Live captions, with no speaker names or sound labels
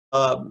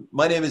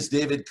My name is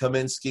David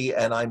Kaminski,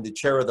 and I'm the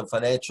chair of the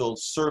Financial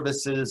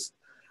Services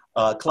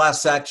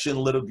Class Action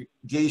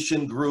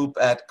Litigation Group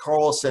at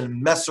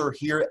Carlson Messer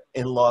here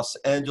in Los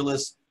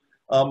Angeles.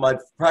 My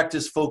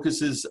practice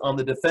focuses on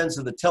the defense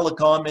of the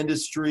telecom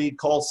industry,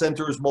 call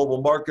centers,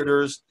 mobile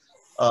marketers,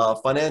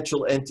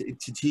 financial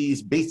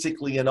entities,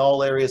 basically in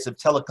all areas of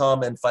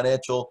telecom and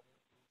financial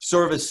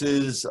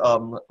services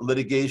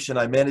litigation.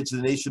 I manage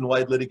the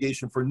nationwide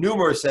litigation for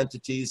numerous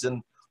entities,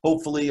 and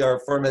hopefully our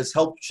firm has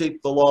helped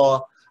shape the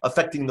law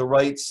affecting the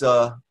rights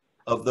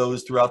of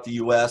those throughout the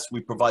U.S. We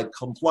provide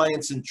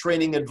compliance and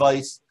training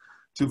advice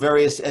to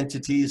various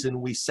entities,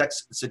 and we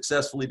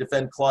successfully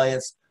defend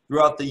clients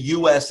throughout the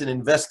U.S. in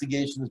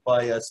investigations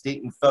by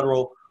state and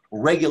federal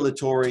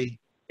regulatory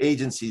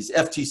agencies,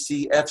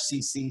 FTC,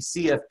 FCC,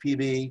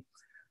 CFPB,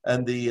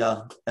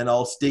 and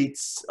all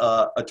states'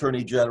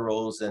 attorney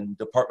generals and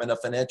Department of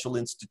Financial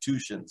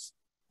Institutions.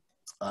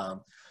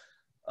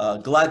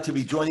 Glad to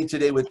be joining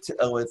today with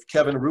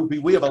Kevin Rupy.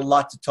 We have a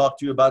lot to talk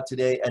to you about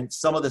today, and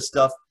some of the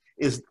stuff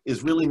is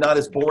really not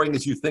as boring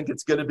as you think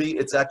it's going to be.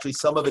 It's actually,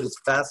 some of it is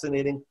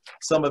fascinating,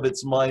 some of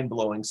it's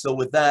mind-blowing. So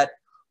with that,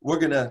 we're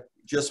going to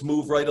just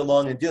move right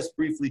along and just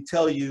briefly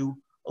tell you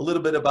a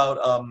little bit about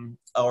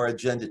our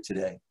agenda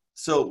today.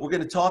 So we're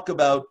going to talk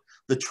about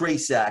the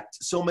Trace Act.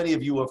 So many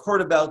of you have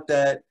heard about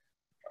that,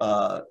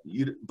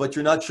 but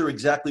you're not sure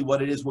exactly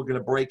what it is. We're going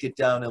to break it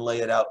down and lay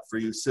it out for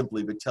you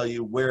simply, but tell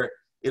you where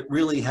it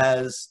really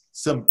has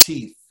some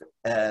teeth.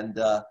 And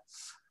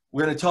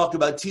we're going to talk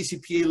about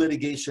TCPA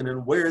litigation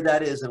and where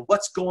that is and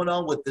what's going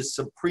on with the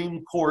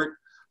Supreme Court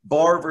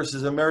Bar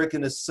versus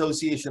American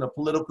Association of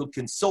Political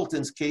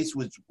Consultants case,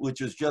 which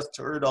was just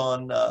heard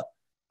on,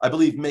 I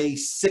believe, May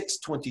 6,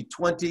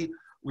 2020.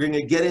 We're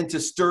going to get into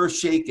stir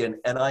shaken.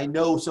 And I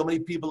know so many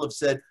people have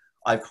said,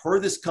 I've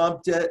heard this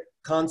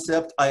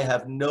concept. I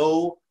have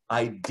no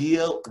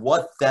idea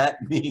what that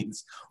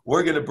means.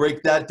 We're going to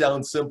break that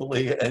down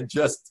simply and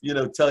just,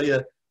 tell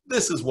you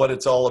this is what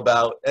it's all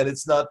about. And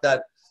it's not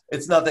that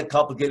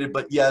complicated,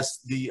 but yes,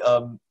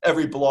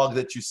 every blog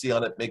that you see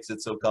on it makes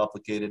it so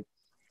complicated.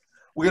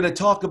 We're going to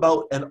talk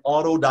about an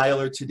auto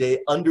dialer today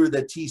under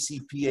the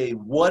TCPA.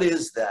 What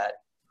is that?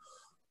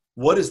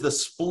 What is the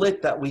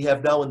split that we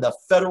have now in the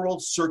federal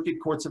circuit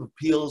courts of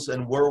appeals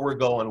and where we're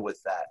going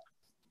with that?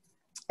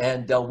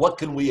 And what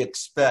can we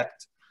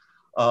expect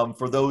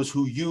for those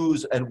who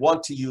use and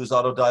want to use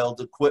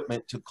auto-dialed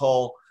equipment to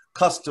call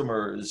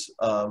customers,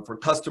 for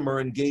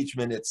customer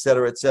engagement, et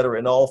cetera,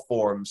 in all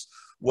forms,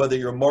 whether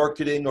you're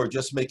marketing or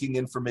just making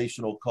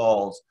informational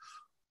calls.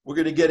 We're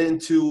going to get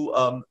into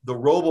the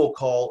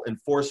robocall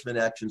enforcement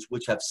actions,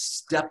 which have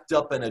stepped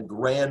up in a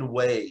grand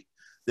way.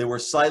 They were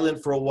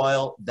silent for a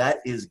while. That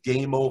is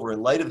game over.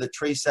 In light of the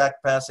Trace Act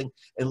passing,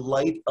 in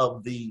light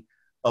of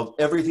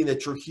everything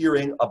that you're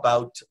hearing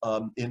about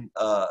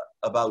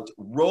about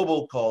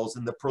robocalls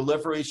and the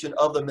proliferation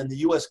of them in the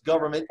U.S.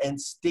 government and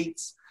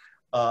states'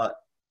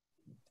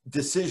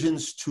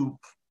 decisions to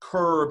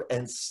curb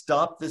and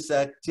stop this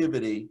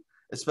activity,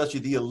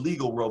 especially the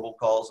illegal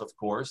robocalls, of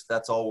course.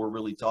 That's all we're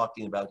really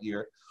talking about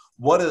here.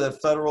 What is the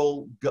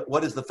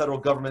federal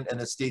government and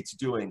the states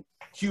doing?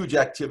 Huge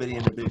activity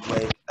in a big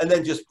way. And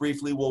then just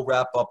briefly, we'll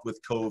wrap up with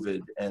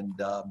COVID. And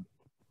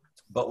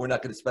but we're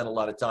not going to spend a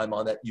lot of time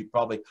on that. You've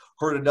probably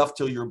heard enough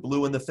till you're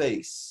blue in the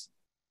face.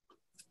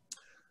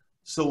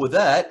 So with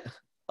that,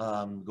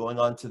 going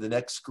on to the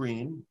next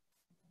screen,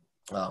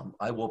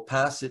 I will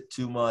pass it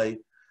to my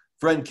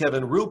friend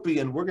Kevin Rupy,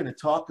 and we're going to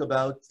talk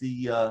about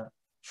the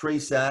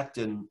Trace Act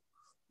and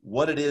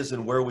what it is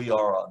and where we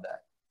are on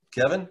that.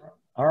 Kevin?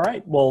 All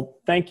right. Well,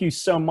 thank you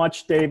so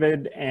much,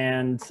 David.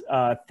 And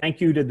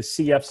thank you to the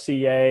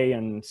CFCA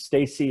and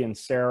Stacy and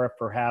Sarah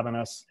for having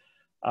us.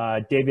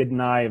 David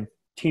and I have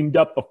teamed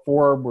up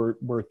before.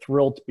 We're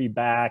thrilled to be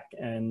back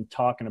and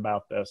talking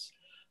about this.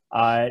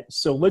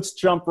 So let's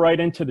jump right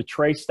into the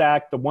Trace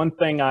Act. The one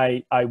thing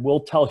I will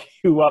tell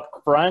you up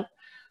front,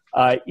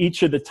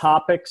 each of the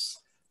topics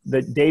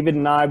that David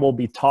and I will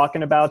be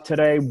talking about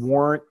today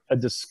warrant a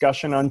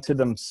discussion unto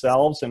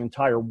themselves, an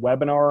entire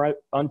webinar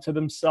unto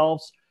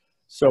themselves.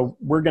 So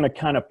we're going to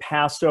kind of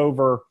pass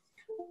over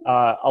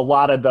a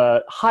lot of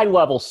the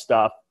high-level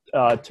stuff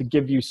to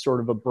give you sort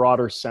of a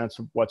broader sense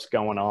of what's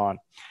going on.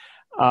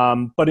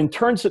 But in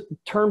terms of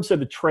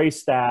the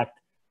Trace Act,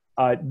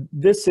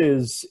 this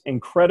is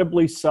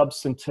incredibly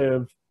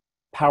substantive,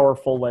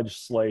 powerful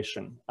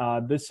legislation.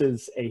 This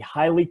is a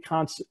highly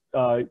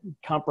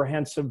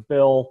comprehensive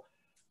bill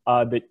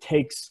that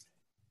takes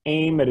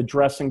aim at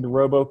addressing the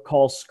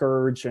robocall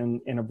scourge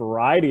in a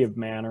variety of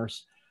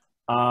manners.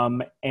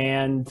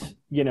 And,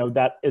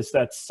 that is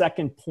that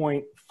second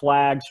point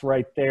flags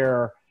right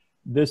there.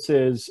 This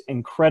is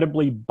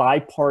incredibly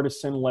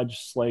bipartisan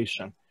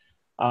legislation.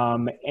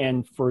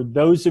 And for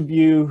those of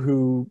you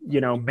who,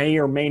 may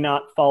or may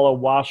not follow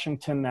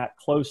Washington that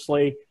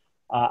closely,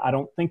 I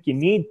don't think you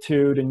need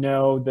to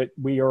know that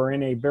we are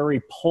in a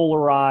very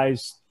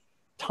polarized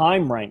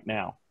time right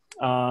now.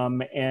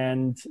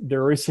 And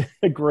there is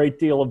a great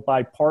deal of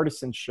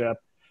bipartisanship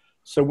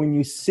So when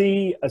you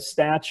see a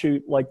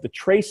statute like the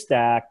Trace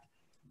Act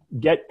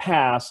get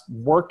passed,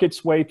 work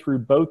its way through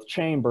both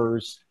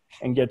chambers,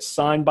 and get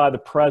signed by the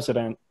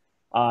president,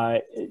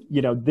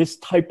 you know, this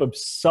type of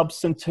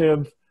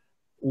substantive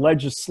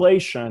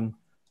legislation,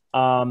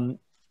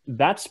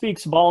 that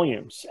speaks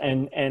volumes.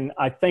 And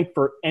I think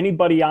for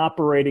anybody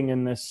operating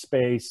in this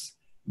space,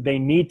 they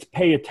need to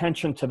pay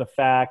attention to the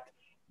fact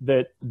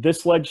that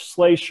this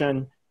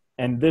legislation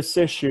and this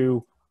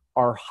issue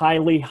are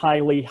highly,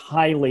 highly,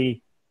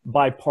 highly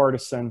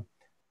bipartisan,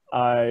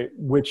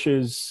 which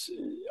is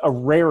a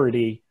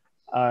rarity.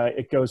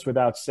 It goes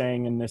without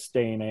saying in this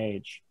day and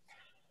age.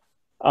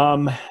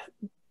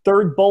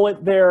 Third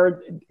bullet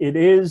there, it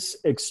is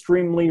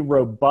extremely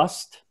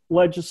robust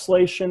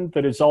legislation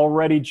that is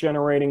already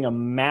generating a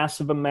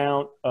massive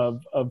amount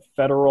of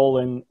federal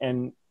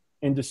and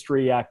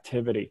industry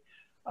activity.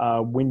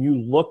 When you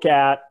look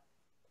at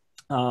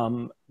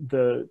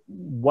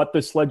what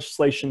this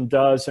legislation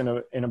does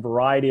in a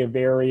variety of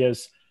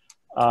areas,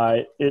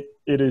 it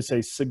is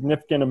a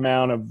significant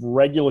amount of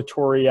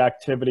regulatory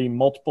activity,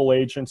 multiple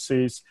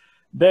agencies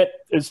that,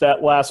 as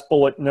that last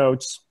bullet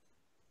notes,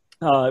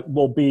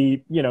 will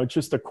be, you know,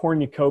 just a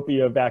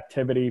cornucopia of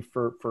activity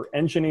for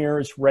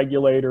engineers,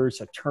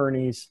 regulators,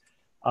 attorneys,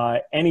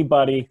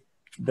 anybody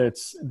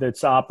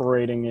that's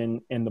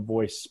operating in the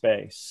voice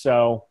space.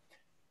 So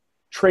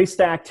Trace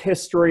Act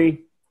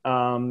history,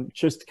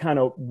 just to kind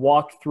of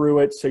walk through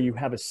it so you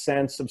have a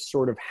sense of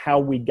sort of how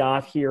we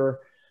got here.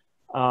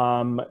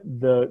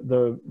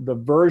 The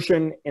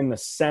version in the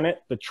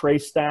Senate, the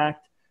Trace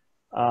Act,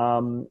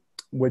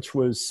 which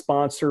was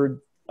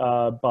sponsored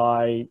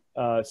by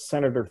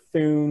Senator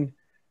Thune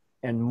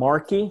and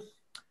Markey.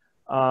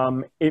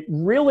 It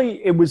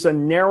was a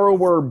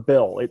narrower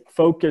bill. It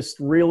focused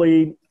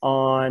really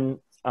on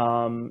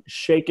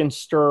shake and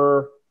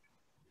stir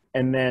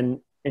and then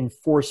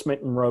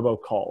enforcement and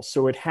robocalls.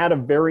 So it had a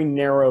very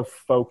narrow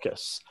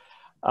focus.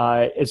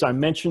 As I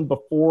mentioned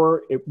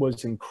before, it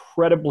was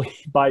incredibly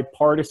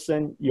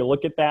bipartisan. You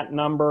look at that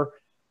number,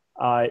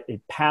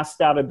 it passed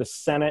out of the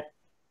Senate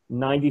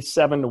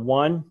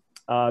 97-1.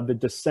 The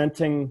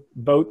dissenting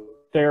vote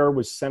there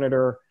was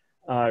Senator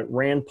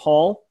Rand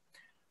Paul,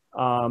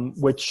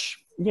 which,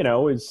 you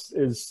know,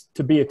 is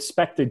to be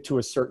expected to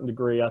a certain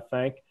degree, I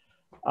think.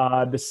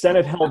 The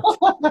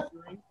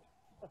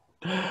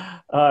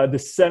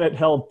Senate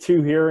held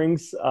two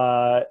hearings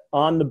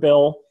on the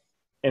bill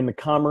in the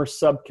Commerce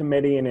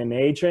Subcommittee and in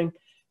Aging.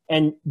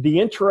 And the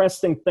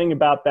interesting thing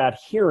about that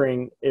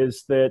hearing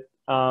is that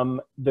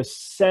the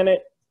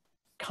Senate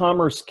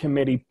Commerce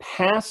Committee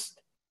passed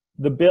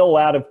the bill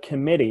out of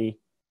committee,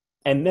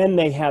 and then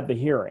they had the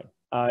hearing.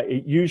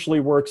 It usually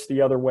works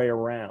the other way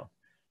around.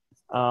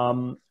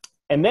 And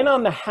then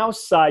on the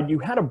House side, you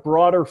had a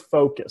broader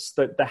focus.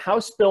 The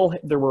House bill,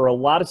 there were a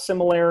lot of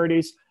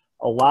similarities,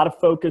 a lot of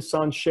focus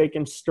on shake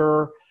and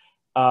stir,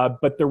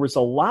 but there was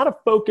a lot of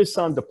focus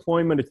on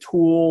deployment of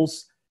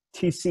tools,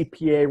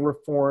 TCPA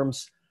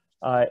reforms,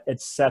 et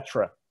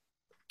cetera.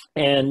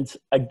 And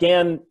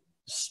again,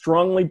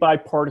 strongly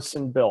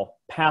bipartisan bill,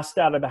 passed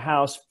out of the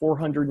House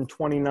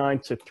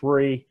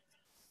 429-3,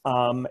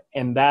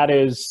 and that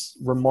is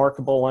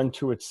remarkable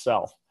unto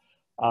itself.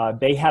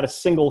 They had a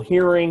single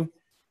hearing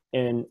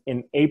in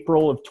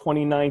April of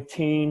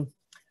 2019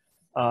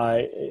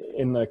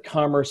 in the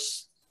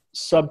Commerce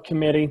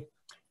Subcommittee,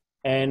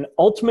 and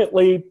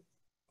ultimately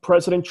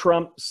President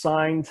Trump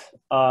signed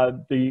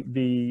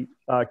the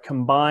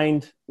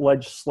combined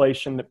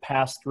legislation that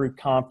passed through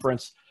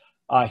conference.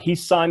 He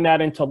signed that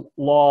into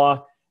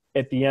law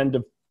at the end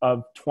of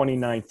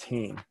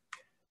 2019.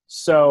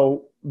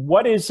 So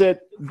what is it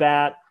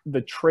that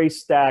the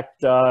Trace Act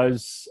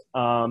does?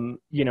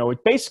 You know,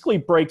 it basically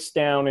breaks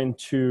down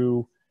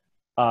into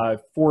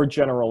 4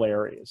 general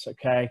areas,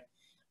 okay?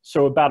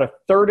 So about a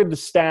third of the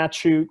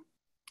statute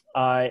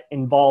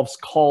involves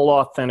call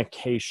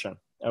authentication,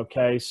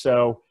 okay?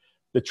 So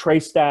the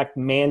Trace Act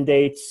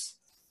mandates,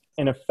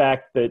 in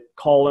effect, that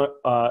call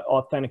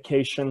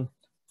authentication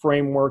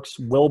frameworks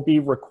will be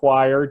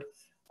required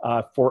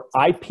for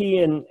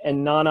IP and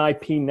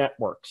non-IP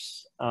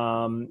networks.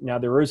 Now,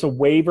 there is a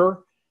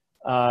waiver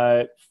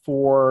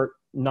for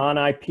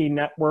non-IP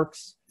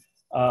networks,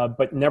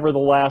 but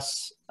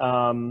nevertheless,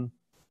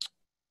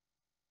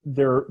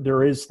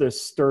 there is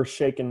this stir,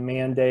 shake, and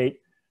mandate,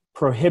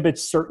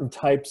 prohibits certain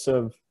types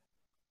of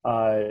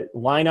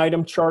line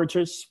item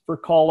charges for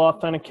call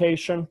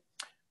authentication.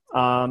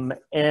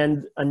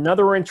 And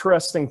another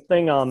interesting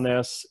thing on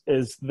this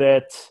is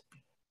that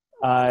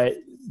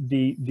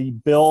the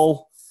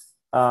bill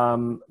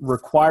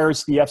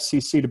requires the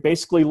FCC to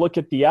basically look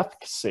at the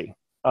efficacy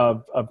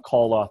of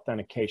call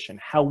authentication,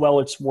 how well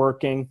it's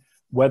working,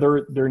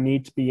 whether there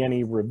need to be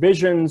any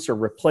revisions or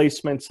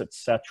replacements,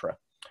 etc.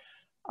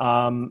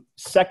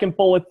 Second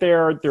bullet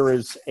there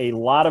is a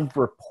lot of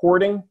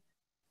reporting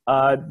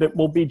that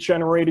will be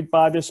generated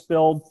by this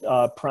bill,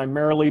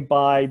 primarily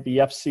by the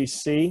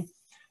FCC.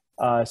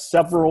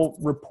 Several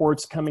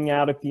reports coming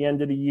out at the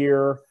end of the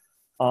year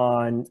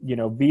on,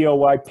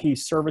 VoIP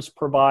service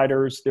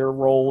providers, their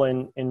role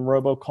in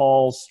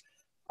robocalls,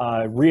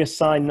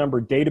 reassigned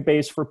number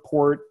database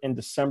report in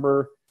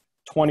December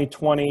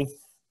 2020,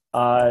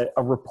 a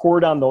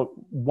report on the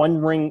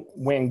One Ring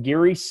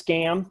Wangiri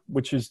scam,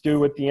 which is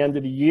due at the end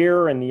of the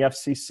year, and the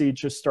FCC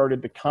just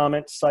started the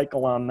comment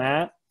cycle on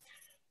that.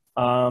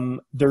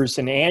 There's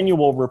an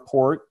annual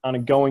report on a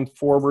going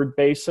forward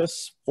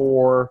basis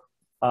for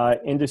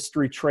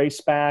industry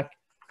traceback.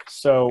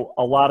 So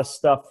a lot of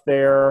stuff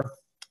there.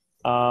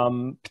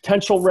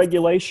 Potential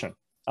regulation.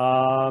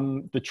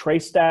 The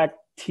TraceStack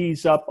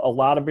tees up a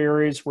lot of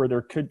areas where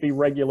there could be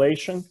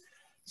regulation,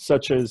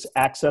 such as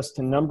access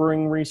to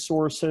numbering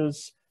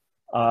resources,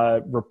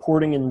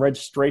 reporting and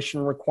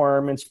registration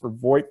requirements for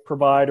VoIP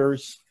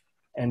providers,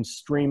 and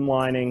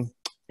streamlining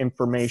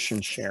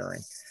information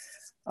sharing.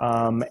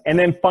 And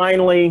then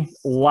finally,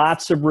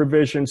 lots of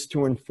revisions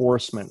to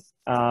enforcement.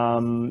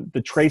 The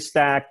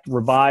TraceStack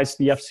revised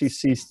the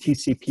FCC's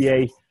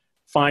TCPA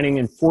fining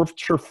and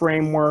forfeiture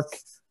framework.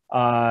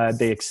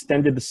 They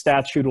extended the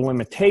statute of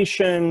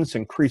limitations,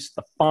 increased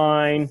the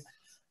fine.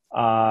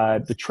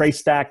 The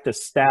TraceStack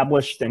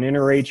established an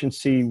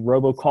interagency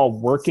robocall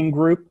working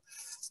group,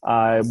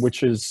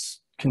 which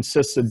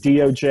consists of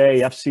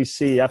DOJ,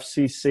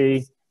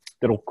 FCC,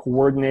 that'll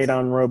coordinate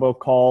on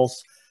robocalls.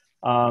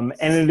 And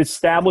it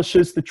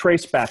establishes the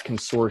Traceback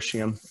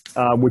Consortium,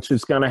 which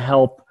is going to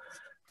help,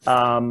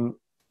 find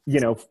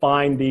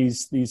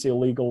these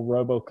illegal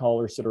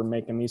robocallers that are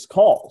making these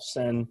calls.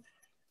 And,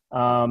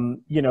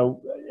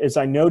 as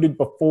I noted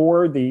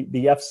before, the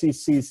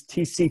FCC's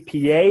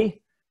TCPA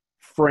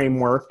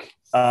framework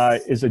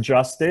is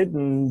adjusted.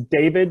 And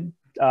David,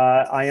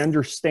 I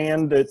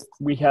understand that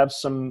we have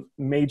some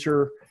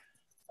major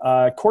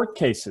court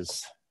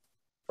cases,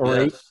 or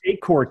yes, a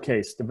court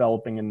case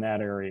developing in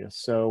that area.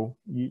 So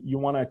you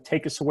want to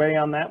take us away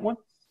on that one?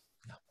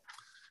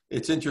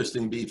 It's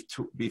interesting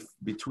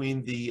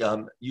between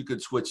the, you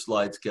could switch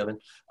slides, Kevin,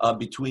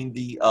 between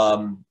the,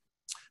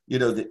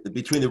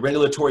 between the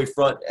regulatory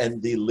front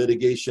and the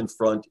litigation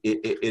front,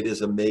 it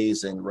is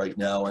amazing right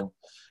now. And,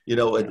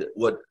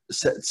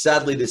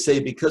 sadly to say,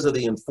 because of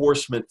the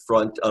enforcement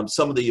front,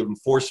 some of the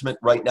enforcement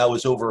right now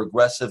is over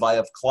aggressive. I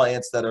have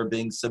clients that are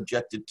being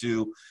subjected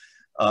to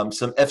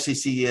some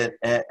FCC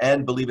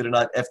and believe it or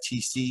not,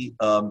 FTC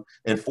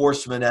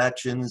enforcement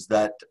actions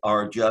that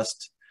are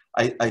just,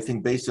 I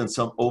think, based on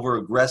some over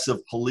aggressive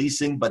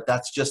policing, but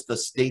that's just the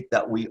state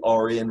that we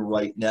are in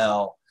right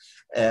now.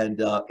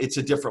 And it's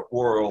a different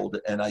world.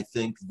 And I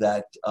think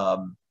that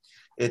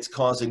it's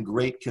causing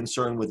great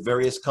concern with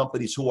various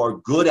companies who are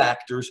good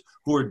actors,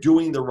 who are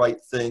doing the right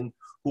thing,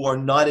 who are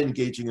not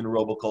engaging in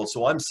robocalls.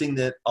 So I'm seeing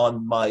that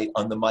on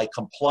my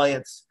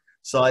compliance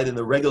side and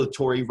the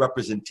regulatory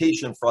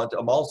representation front.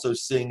 I'm also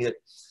seeing it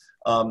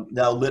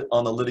now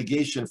on the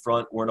litigation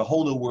front. We're in a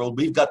whole new world.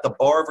 We've got the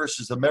Bar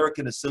versus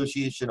American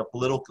Association of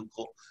Political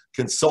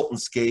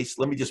Consultants case.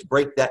 Let me just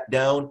break that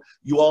down.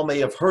 You all may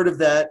have heard of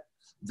that.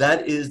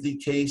 That is the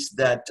case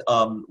that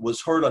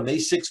was heard on May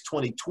 6,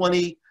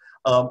 2020,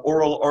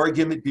 oral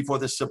argument before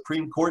the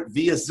Supreme Court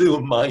via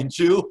Zoom, mind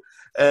you.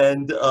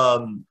 And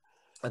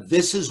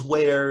this is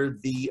where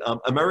the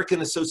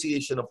American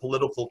Association of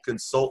Political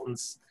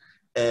Consultants,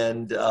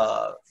 and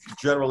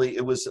generally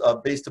it was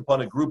based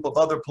upon a group of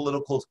other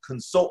political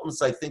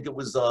consultants. I think it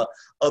was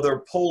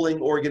other polling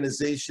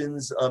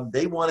organizations.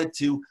 They wanted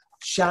to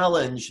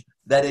challenge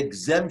that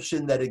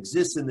exemption that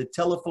exists in the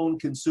Telephone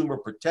Consumer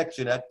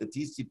Protection Act, the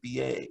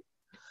TCPA,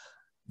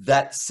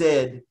 that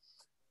said,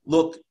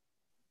 look,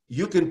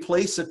 you can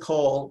place a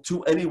call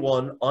to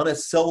anyone on a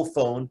cell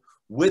phone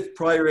with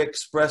prior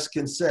express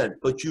consent,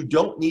 but you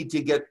don't need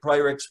to get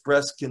prior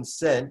express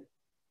consent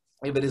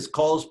if it is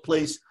calls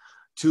placed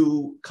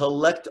to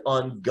collect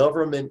on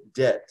government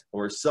debt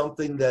or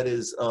something that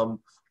is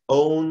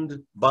owned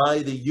by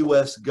the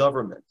U.S.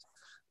 government.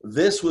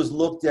 This was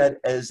looked at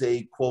as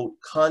a, quote,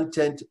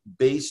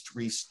 content-based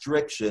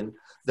restriction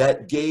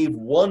that gave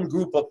one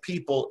group of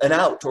people an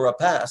out or a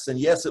pass. And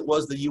yes, it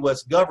was the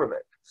U.S.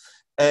 government.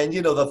 And,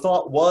 the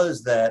thought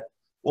was that,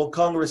 well,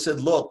 Congress said,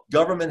 look,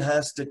 government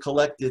has to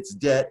collect its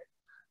debt.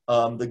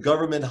 The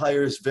government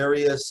hires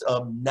various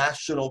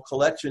national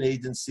collection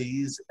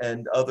agencies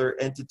and other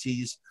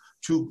entities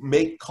to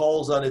make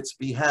calls on its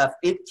behalf.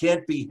 It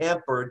can't be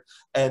hampered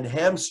and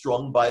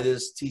hamstrung by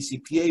this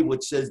TCPA,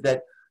 which says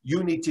that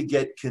you need to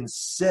get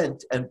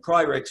consent and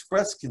prior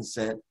express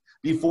consent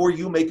before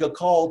you make a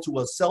call to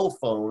a cell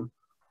phone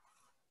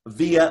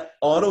via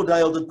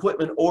auto-dialed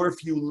equipment, or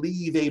if you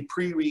leave a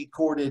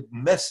pre-recorded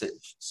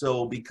message.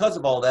 So because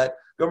of all that,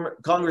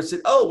 Congress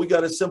said, oh, we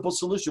got a simple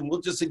solution. We'll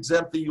just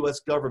exempt the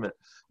U.S. government.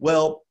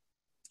 Well,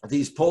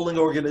 these polling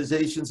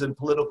organizations and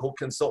political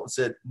consultants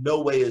said,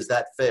 no way is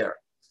that fair.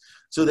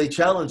 So they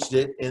challenged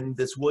it in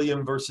this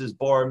William versus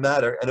Barr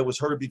matter, and it was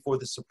heard before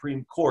the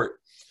Supreme Court.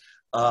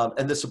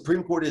 And the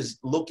Supreme Court is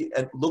looked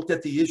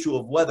at the issue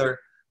of whether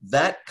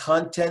that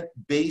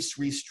content-based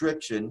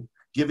restriction,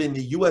 giving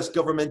the U.S.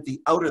 government the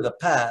out of the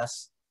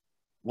pass,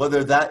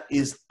 whether that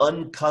is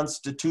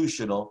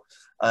unconstitutional.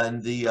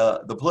 And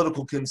the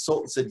political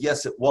consultant said,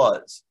 yes, it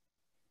was.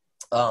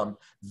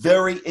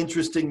 Very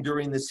interesting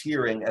during this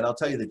hearing. And I'll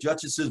tell you, the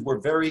justices were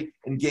very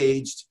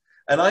engaged.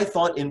 And I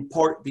thought in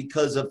part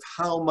because of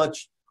how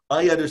much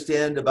I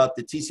understand about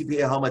the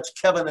TCPA, how much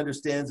Kevin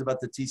understands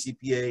about the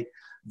TCPA,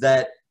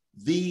 that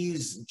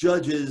these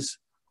judges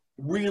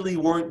really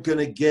weren't going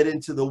to get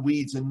into the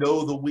weeds and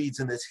know the weeds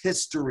in this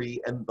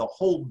history and the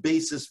whole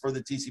basis for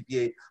the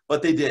TCPA,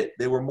 but they did.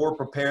 They were more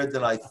prepared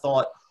than I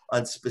thought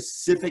on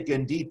specific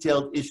and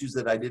detailed issues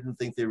that I didn't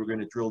think they were going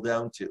to drill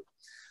down to.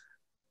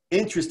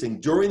 Interesting,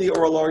 during the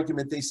oral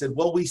argument, they said,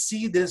 well, we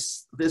see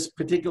this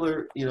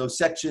particular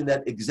section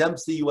that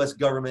exempts the US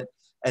government,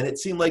 and it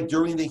seemed like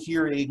during the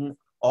hearing,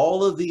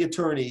 all of the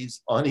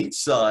attorneys on each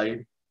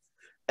side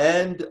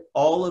and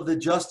all of the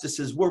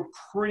justices were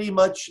pretty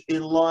much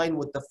in line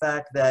with the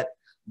fact that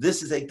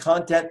this is a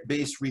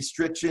content-based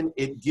restriction.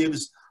 It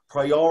gives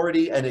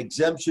priority and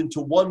exemption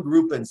to one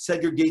group and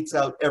segregates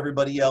out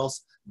everybody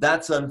else.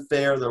 That's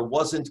unfair. There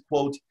wasn't,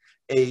 quote,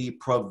 a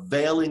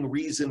prevailing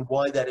reason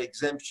why that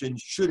exemption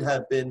should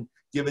have been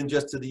given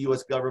just to the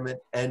US government.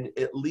 And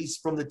at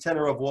least from the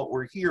tenor of what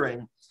we're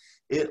hearing,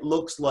 it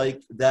looks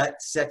like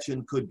that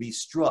section could be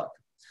struck.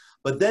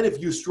 But then if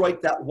you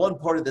strike that one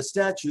part of the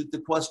statute, the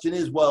question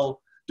is,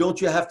 well,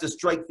 don't you have to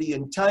strike the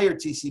entire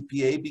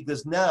TCPA?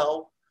 Because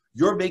now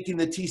you're making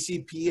the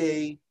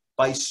TCPA,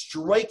 by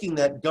striking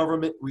that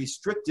government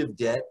restrictive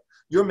debt,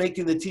 you're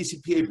making the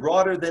TCPA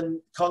broader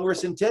than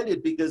Congress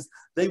intended, because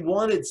they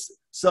wanted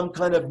some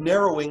kind of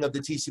narrowing of the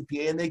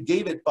TCPA and they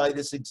gave it by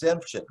this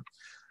exemption.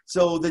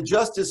 So the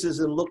justices,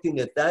 in looking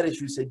at that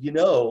issue, said,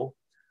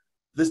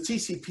 this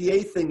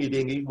TCPA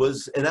thingy-dingy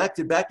was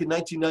enacted back in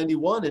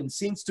 1991 and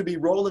seems to be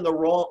rolling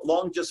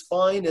along just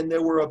fine. And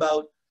there were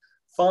about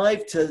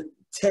 5 to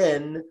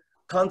 10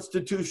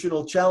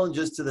 constitutional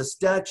challenges to the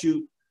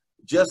statute.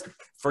 Just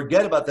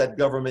forget about that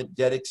government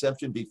debt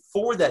exemption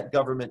before that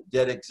government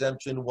debt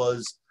exemption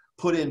was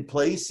put in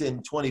place in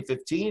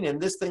 2015.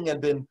 And this thing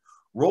had been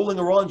rolling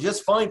around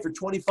just fine for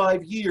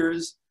 25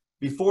 years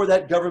before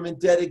that government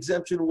debt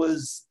exemption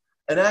was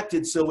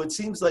enacted. So it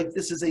seems like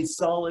this is a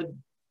solid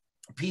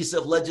piece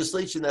of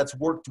legislation that's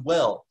worked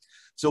well.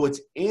 So it's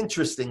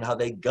interesting how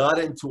they got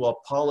into a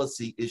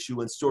policy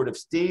issue and sort of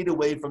stayed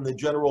away from the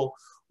general,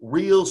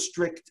 real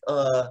strict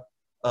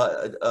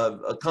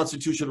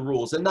constitutional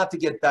rules. And not to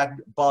get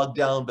bogged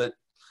down, but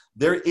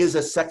there is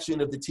a section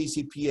of the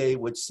TCPA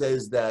which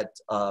says that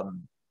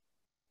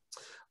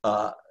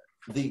the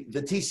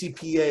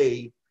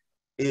TCPA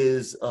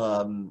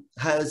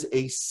has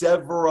a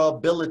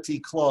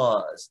severability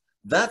clause.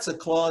 That's a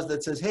clause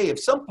that says, hey, if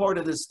some part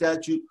of the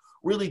statute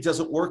really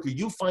doesn't work or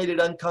you find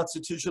it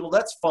unconstitutional,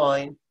 that's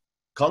fine.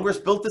 Congress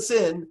built this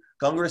in.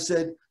 Congress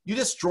said, you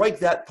just strike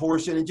that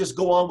portion and just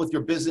go on with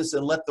your business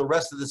and let the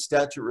rest of the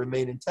statute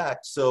remain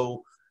intact.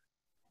 So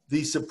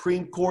the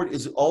Supreme Court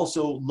is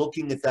also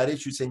looking at that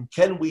issue, saying,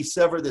 can we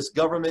sever this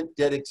government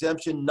debt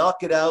exemption,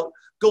 knock it out,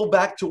 go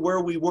back to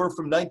where we were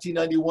from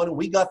 1991, and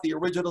we got the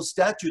original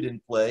statute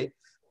in play,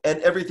 and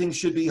everything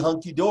should be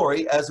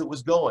hunky-dory as it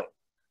was going.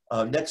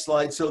 Next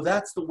slide. So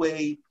that's the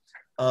way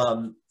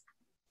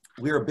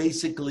we're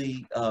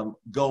basically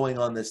going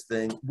on this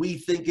thing. We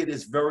think it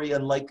is very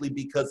unlikely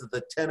because of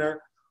the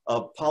tenor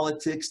of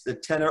politics, the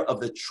tenor of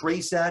the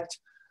Trace Act.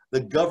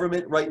 The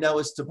government right now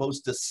is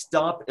supposed to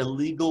stop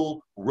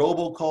illegal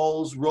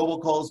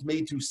robocalls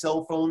made to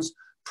cell phones,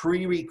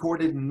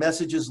 pre-recorded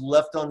messages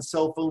left on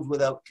cell phones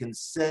without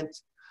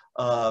consent,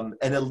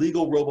 and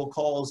illegal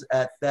robocalls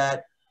at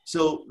that.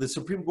 So the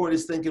Supreme Court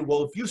is thinking,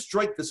 well, if you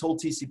strike this whole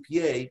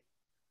TCPA,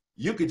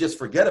 you could just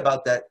forget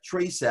about that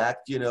Trace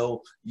Act.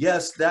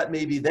 Yes, that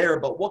may be there,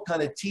 but what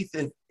kind of teeth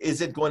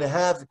is it going to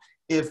have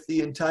if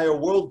the entire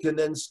world can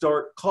then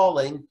start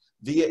calling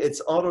via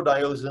its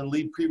autodials and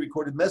leave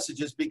pre-recorded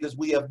messages because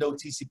we have no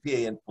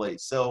TCPA in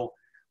place? So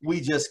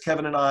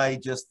Kevin and I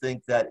just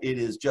think that it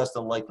is just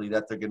unlikely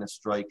that they're going to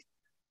strike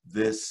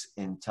this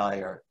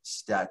entire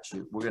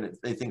statute.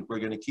 They think we're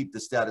going to keep the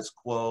status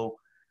quo,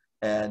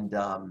 and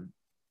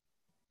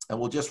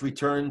we'll just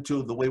return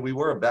to the way we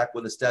were back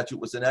when the statute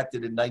was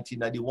enacted in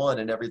 1991,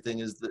 and everything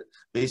is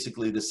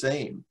basically the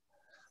same.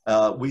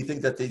 We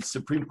think that the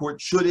Supreme Court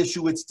should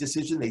issue its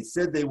decision. They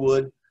said they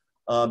would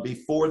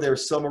before their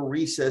summer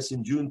recess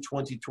in June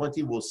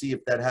 2020. We'll see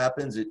if that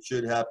happens. It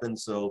should happen.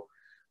 So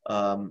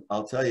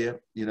I'll tell you,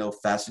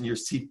 fasten your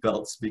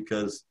seatbelts,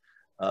 because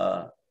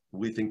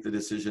we think the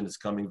decision is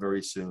coming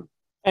very soon.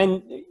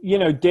 And,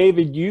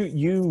 David,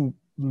 you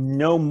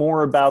know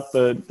more about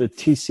the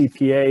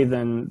TCPA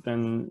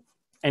than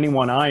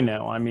anyone I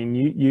know. I mean,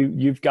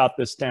 you've got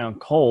this down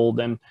cold,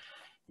 and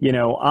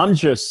I'm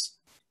just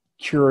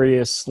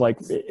curious. Like,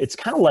 it's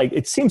kind of like,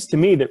 it seems to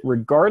me that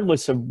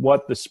regardless of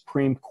what the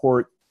Supreme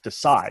Court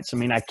decides, I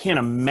mean, I can't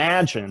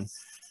imagine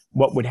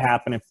what would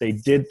happen if they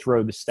did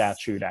throw the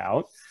statute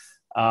out.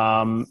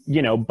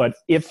 But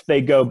if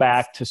they go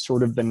back to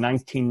sort of the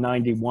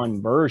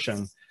 1991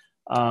 version,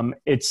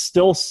 it's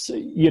still,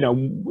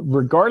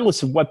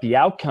 regardless of what the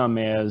outcome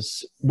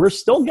is, we're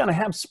still going to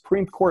have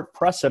Supreme Court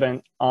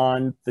precedent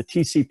on the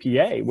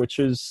TCPA, which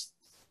is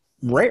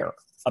rare.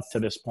 up to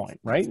this point,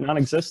 right?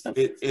 Non-existent?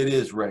 It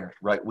is rare,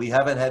 right? We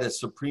haven't had a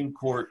Supreme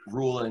Court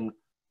ruling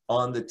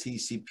on the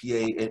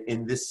TCPA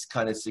in this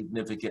kind of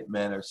significant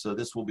manner. So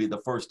this will be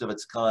the first of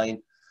its kind.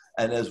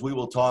 And as we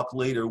will talk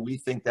later, we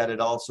think that it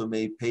also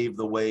may pave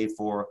the way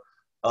for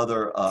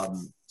other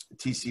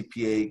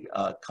TCPA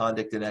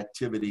conduct and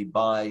activity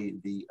by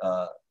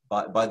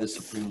the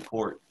Supreme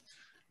Court,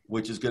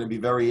 which is going to be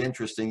very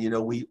interesting. You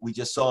know, we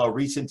just saw a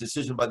recent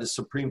decision by the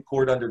Supreme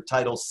Court under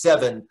Title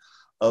VII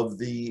of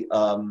the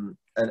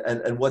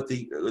and what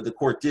the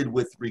court did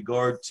with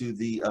regard to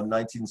the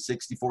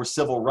 1964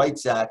 Civil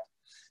Rights Act.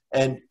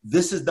 And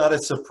this is not a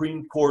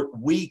Supreme Court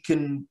we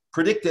can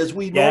predict, as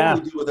we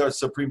normally do with our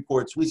Supreme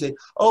Courts. We say,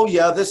 oh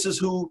yeah, this is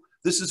who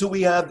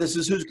we have, this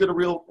is who's going to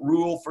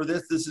rule for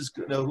this is who's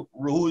going to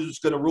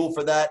rule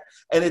for that,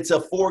 and it's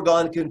a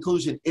foregone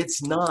conclusion.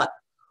 It's not.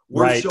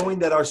 We're showing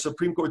that our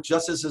Supreme Court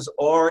justices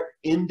are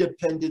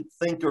independent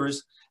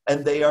thinkers,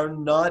 and they are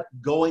not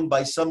going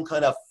by some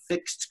kind of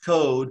fixed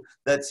code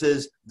that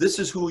says, this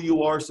is who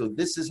you are, so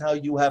this is how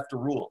you have to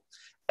rule.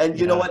 And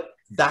you know what?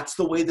 That's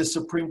the way the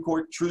Supreme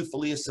Court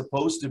truthfully is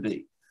supposed to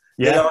be.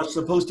 They are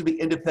supposed to be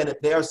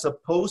independent. They are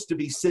supposed to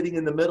be sitting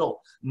in the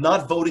middle,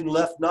 not voting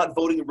left, not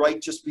voting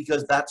right, just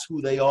because that's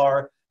who they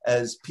are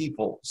as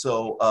people.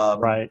 So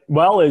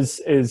well,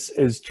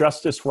 as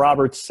Justice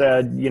Roberts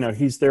said, you know,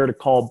 he's there to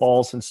call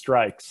balls and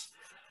strikes.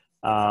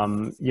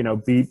 You know,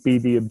 be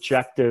the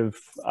objective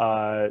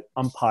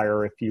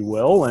umpire, if you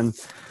will. And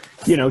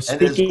you know,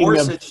 speaking and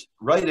as Gorsuch,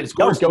 as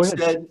Gorsuch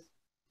said,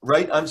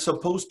 I'm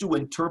supposed to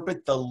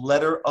interpret the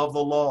letter of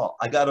the law.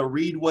 I got to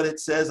read what it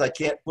says. I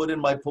can't put in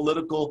my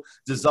political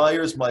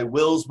desires, my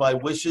wills, my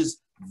wishes.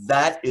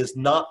 That is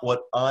not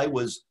what I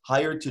was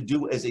hired to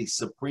do as a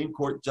Supreme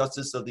Court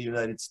Justice of the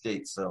United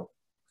States. So,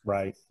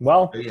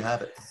 well, there you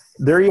have it.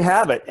 There you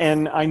have it.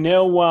 And I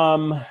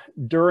know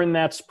during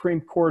that Supreme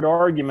Court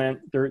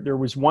argument, there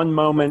was one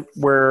moment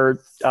where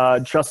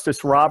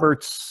Justice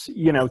Roberts,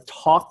 you know,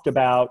 talked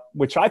about,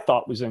 which I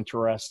thought was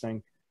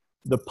interesting,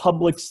 the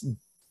public's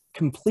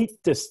complete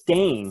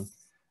disdain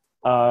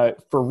for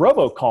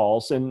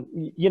robocalls. And,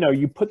 you know,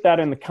 you put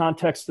that in the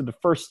context of the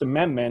First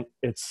Amendment,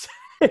 it's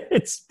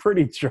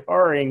pretty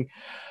jarring,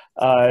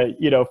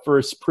 you know, for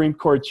a Supreme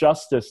Court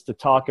justice to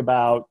talk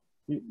about,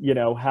 you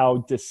know,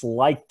 how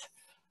disliked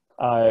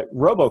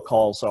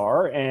robocalls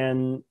are.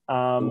 And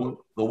the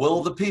will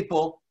of the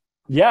people.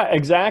 Yeah,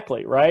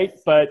 exactly. Right.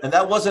 And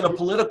that wasn't a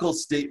political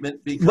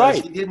statement,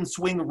 because he didn't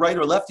swing right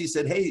or left. He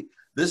said, hey,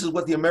 this is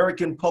what the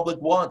American public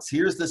wants.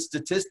 Here's the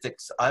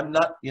statistics. I'm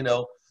not, you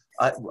know,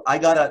 I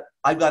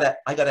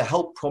gotta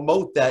help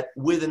promote that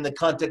within the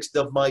context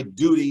of my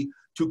duty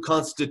to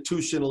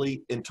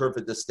constitutionally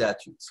interpret the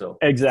statute. So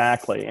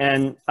exactly.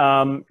 And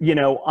you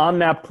know, on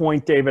that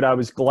point, David, I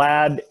was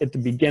glad at the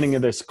beginning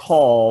of this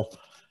call,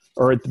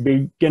 or at the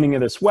beginning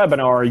of this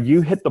webinar,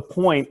 you hit the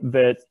point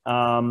that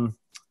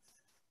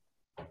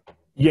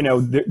you know,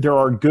 there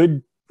are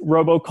good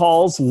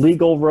robocalls,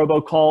 legal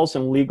robocalls,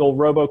 and legal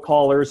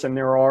robocallers, and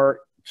there are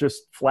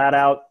just flat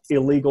out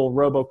illegal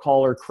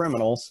robocaller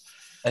criminals.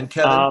 And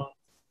Kevin,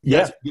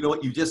 yes, you know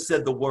what, you just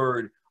said the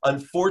word.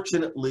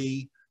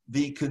 Unfortunately,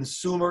 the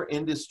consumer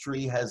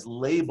industry has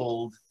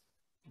labeled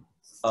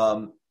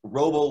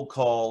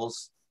robocalls,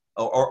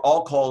 or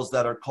all calls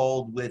that are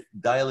called with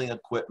dialing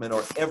equipment,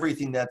 or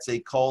everything that's a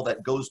call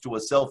that goes to a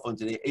cell phone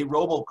today, a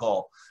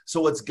robocall.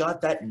 So it's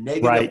got that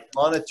negative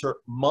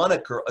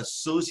moniker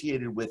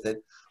associated with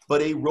it.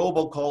 But a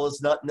robocall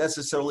is not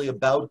necessarily a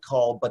bad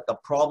call, but the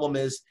problem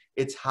is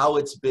it's how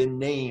it's been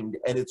named,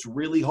 and it's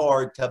really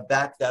hard to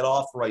back that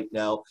off right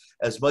now.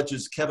 As much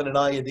as Kevin and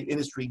I in the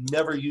industry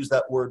never use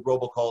that word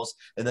robocalls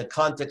in the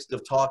context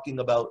of talking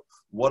about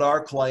what our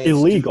clients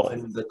do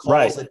and the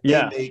calls that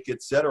they make,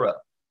 etc.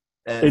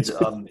 And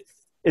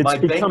my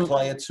bank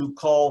clients who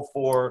call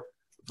for,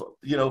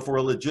 you know, for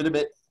a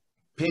legitimate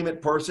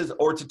payment purposes,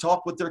 or to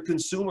talk with their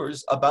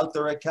consumers about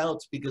their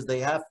accounts because they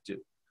have to.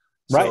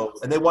 So,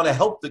 and they want to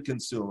help the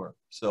consumer.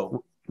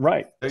 So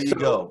there you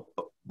go.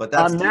 But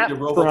that's the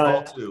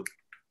robocall too.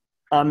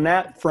 On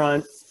that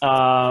front,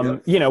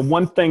 you know,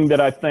 one thing that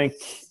I think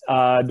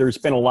there's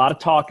been a lot of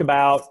talk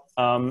about,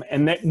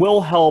 and that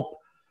will help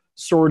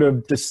sort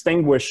of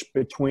distinguish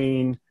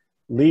between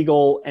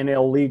legal and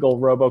illegal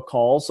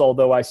robocalls,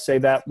 although I say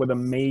that with a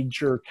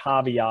major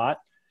caveat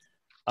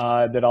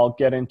that I'll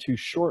get into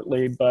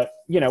shortly. But,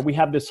 you know, we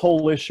have this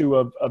whole issue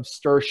of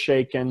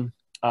stir-shaken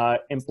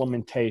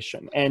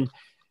implementation. And,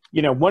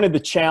 you know, one of the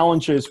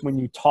challenges when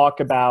you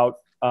talk about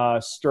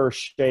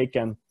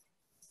stir-shaken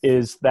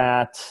is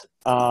that,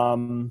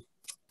 you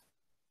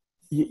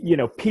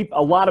know,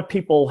 a lot of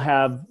people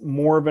have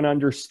more of an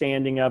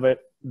understanding of it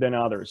than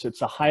others.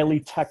 It's a highly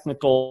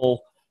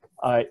technical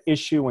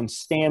issue and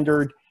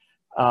standard,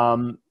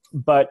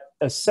 but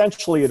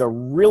essentially at a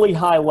really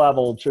high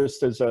level,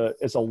 just as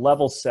a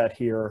level set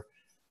here,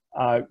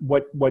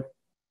 what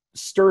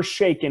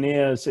stir-shaken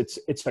is,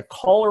 it's a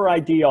caller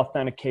ID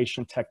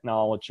authentication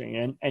technology.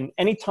 And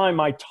anytime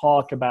I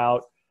talk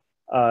about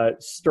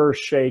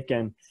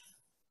stir-shaken,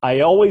 I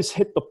always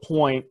hit the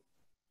point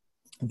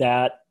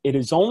that it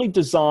is only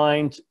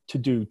designed to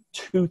do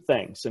two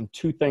things and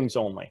two things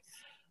only.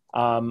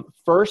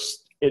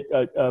 First,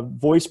 a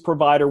voice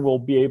provider will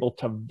be able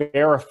to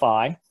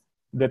verify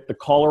that the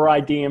caller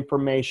ID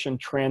information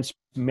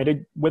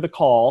transmitted with a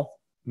call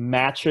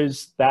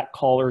matches that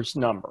caller's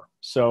number.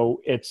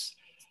 So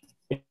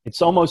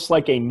it's almost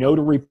like a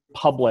notary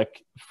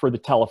public for the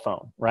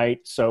telephone, right?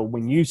 So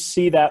when you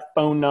see that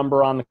phone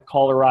number on the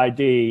caller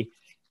ID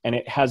and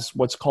it has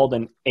what's called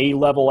an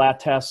A-level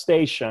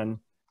attestation,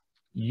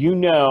 you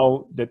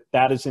know that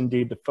that is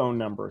indeed the phone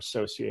number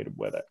associated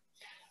with it.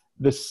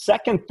 The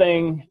second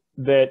thing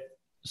that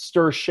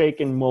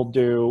STIR/SHAKEN will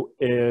do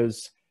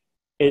is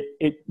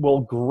it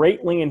will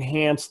greatly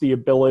enhance the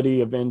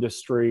ability of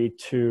industry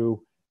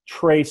to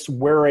trace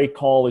where a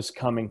call is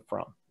coming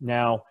from.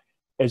 Now,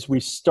 as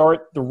we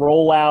start the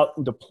rollout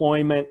and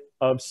deployment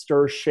of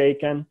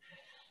STIR/SHAKEN,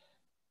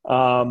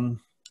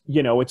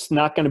 you know, it's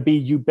not going to be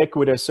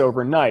ubiquitous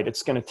overnight.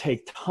 It's going to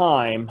take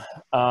time.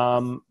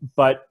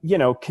 But, you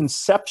know,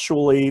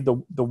 conceptually,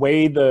 the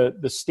way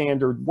the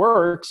standard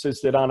works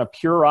is that on a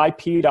pure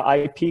IP to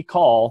IP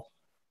call,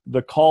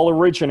 the call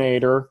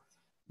originator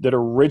that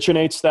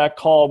originates that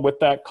call with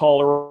that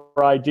caller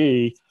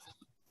ID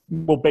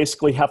will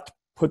basically have to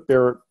put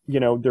their, you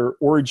know, their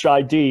orig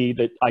ID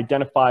that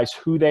identifies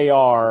who they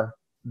are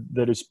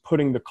that is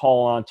putting the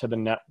call onto the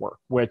network,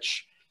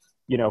 which,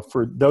 you know,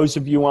 for those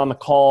of you on the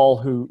call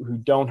who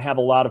don't have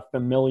a lot of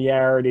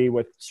familiarity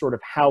with sort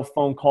of how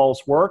phone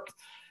calls work,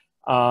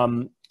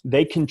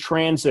 they can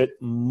transit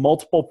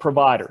multiple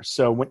providers.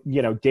 So, when,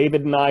 you know,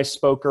 David and I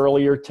spoke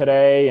earlier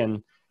today,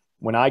 and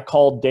when I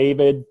called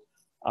David,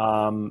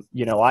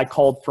 you know, I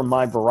called from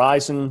my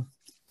Verizon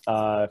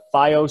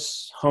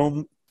Fios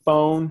home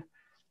phone,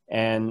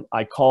 and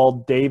I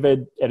called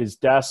David at his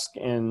desk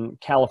in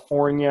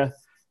California,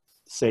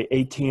 say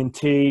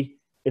AT&T.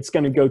 It's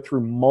going to go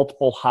through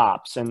multiple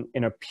hops, and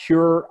in a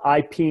pure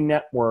IP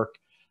network,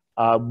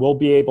 we'll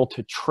be able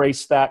to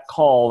trace that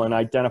call and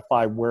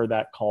identify where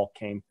that call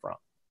came from.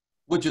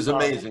 Which is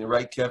amazing,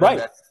 right, Kevin?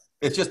 Right.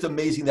 It's just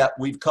amazing that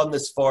we've come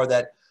this far,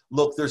 that,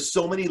 look, there's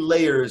so many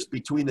layers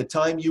between the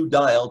time you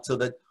dial to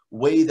the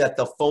way that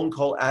the phone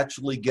call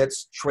actually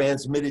gets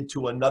transmitted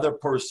to another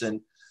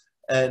person,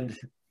 and,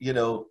 you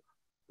know,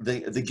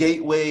 the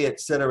gateway, et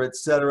cetera,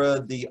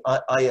 the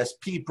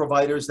ISP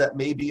providers that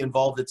may be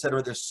involved, et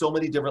cetera. There's so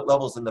many different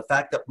levels. And the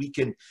fact that we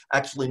can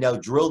actually now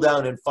drill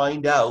down and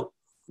find out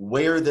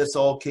where this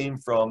all came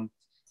from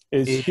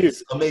is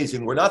huge.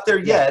 Amazing. We're not there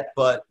yet,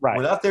 but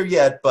we're not there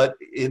yet, but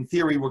in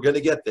theory, we're going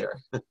to get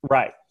there.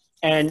 Right.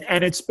 And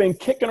it's been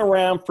kicking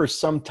around for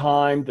some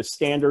time. The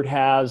standard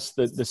has,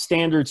 the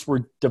standards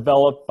were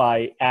developed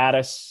by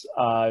ATIS,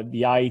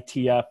 the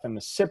IETF, and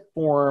the SIP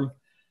forum.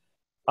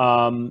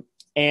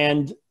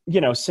 And, you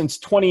know, since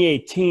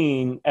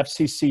 2018,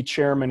 FCC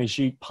Chairman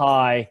Ajit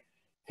Pai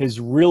has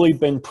really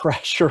been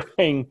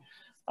pressuring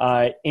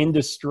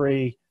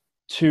industry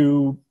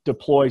to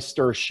deploy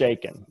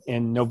STIR/SHAKEN.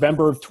 In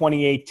November of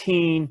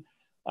 2018,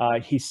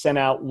 he sent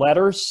out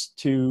letters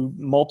to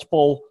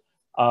multiple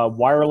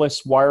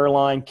wireless,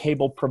 wireline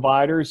cable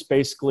providers,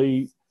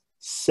 basically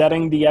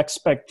setting the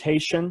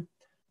expectation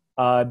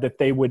that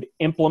they would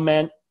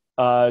implement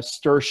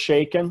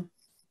STIR/SHAKEN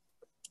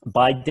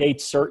by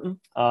date certain,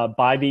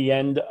 by the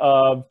end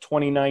of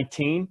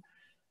 2019.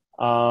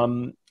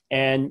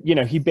 And, you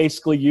know, he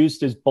basically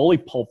used his bully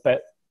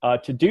pulpit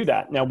to do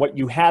that. Now, what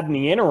you had in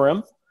the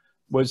interim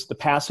was the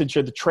passage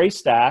of the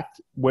TRACE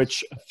Act,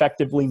 which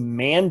effectively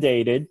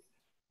mandated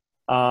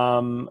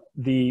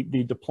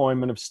the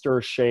deployment of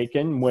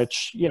STIR/SHAKEN,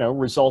 which, you know,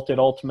 resulted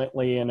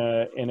ultimately in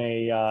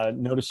a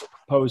notice of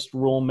proposed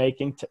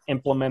rulemaking to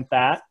implement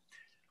that.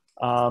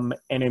 And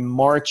in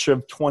March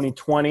of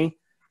 2020,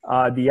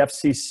 the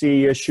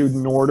FCC issued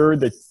an order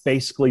that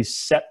basically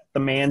set the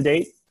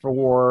mandate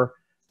for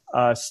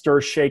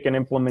STIR/SHAKEN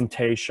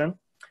implementation.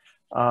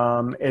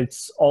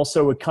 It's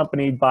also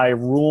accompanied by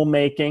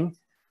rulemaking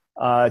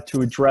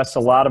to address a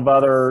lot of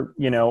other,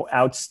 you know,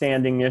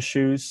 outstanding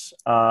issues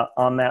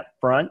on that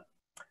front.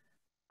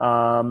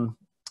 And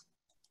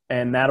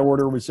that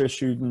order was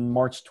issued in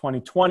March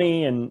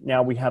 2020, and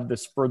now we have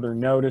this further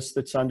notice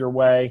that's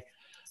underway.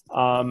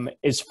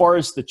 As far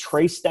as the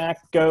TRACE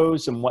Act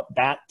goes and what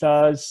that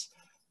does,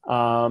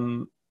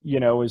 you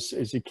know,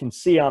 as you can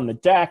see on the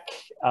deck,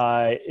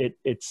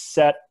 it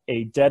set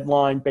a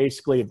deadline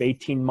basically of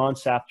 18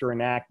 months after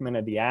enactment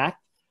of the Act.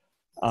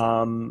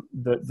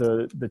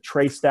 The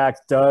TRACE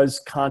Act does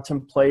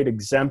contemplate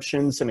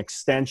exemptions and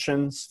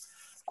extensions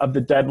of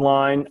the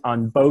deadline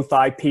on both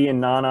IP and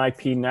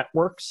non-IP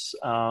networks.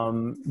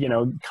 You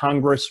know,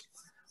 Congress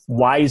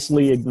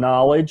wisely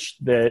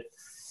acknowledged that,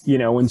 you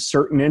know, in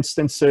certain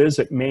instances,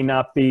 it may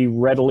not be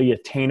readily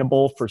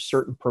attainable for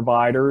certain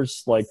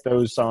providers like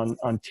those on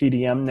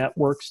TDM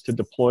networks to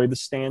deploy the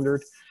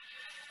standard.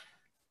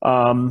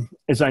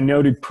 As I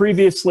noted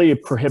previously,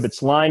 it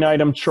prohibits line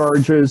item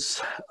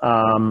charges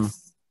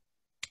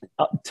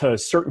to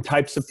certain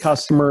types of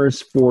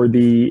customers for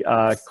the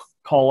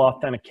call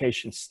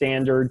authentication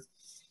standard.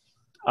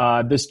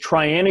 this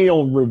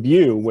triennial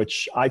review,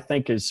 which I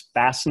think is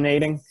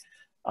fascinating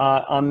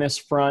on this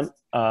front.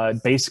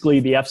 Basically,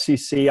 the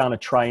FCC on a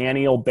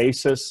triennial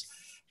basis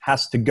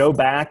has to go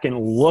back and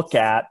look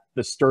at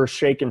the stir,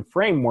 shake, and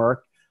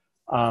framework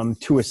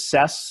to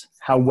assess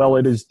how well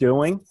it is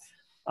doing,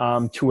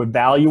 to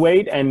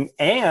evaluate, and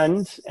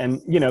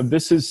you know,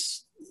 this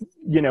is,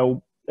 you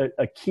know,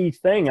 a key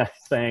thing, I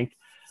think.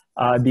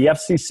 The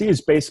FCC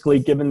is basically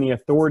given the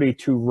authority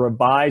to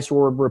revise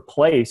or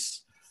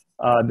replace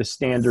the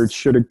standards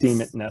should it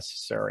deem it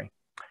necessary.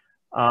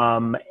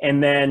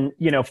 And then,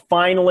 you know,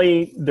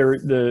 finally,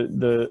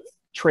 the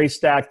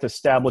Trace Act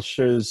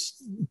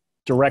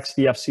directs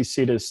the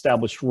FCC to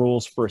establish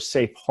rules for a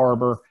safe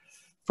harbor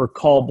for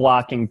call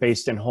blocking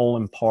based in whole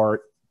in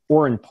part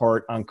or in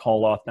part on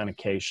call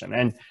authentication.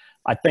 And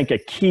I think a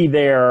key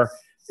there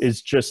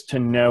is just to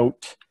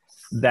note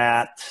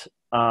that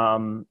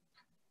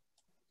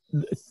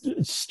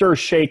stir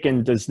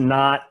shaken does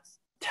not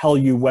tell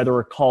you whether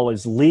a call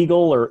is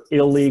legal or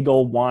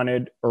illegal,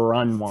 wanted or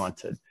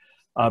unwanted,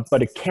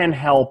 but it can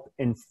help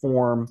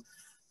inform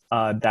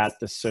that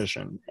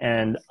decision.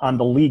 And on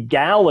the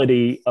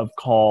legality of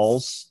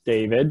calls,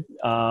 David,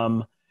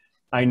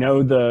 I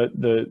know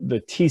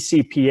the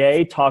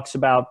TCPA talks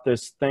about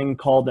this thing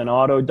called an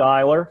auto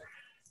dialer,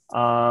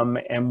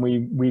 and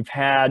we've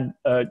had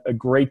a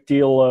great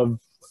deal of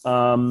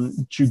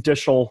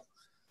judicial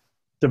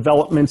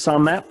developments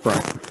on that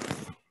front.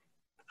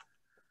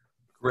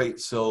 Great.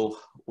 So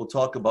we'll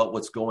talk about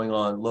what's going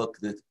on. Look,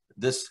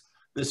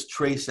 this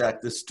Trace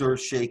Act, this stir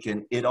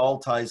shaken, it all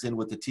ties in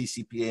with the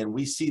TCPA, and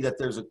we see that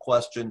there's a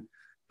question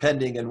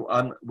pending, and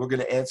we're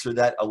going to answer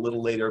that a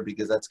little later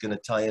because that's going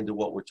to tie into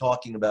what we're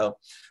talking about.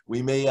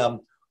 We may,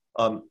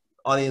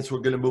 audience, we're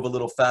going to move a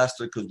little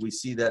faster because we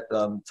see that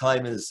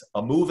time is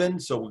moving,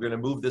 so we're going to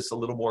move this a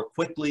little more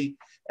quickly,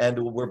 and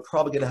we're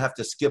probably going to have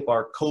to skip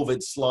our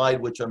COVID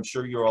slide, which I'm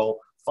sure you're all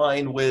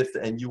fine with,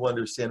 and you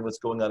understand what's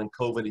going on in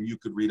COVID, and you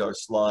could read our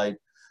slide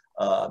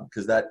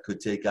because that could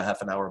take a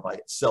half an hour by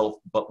itself,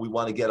 but we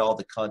want to get all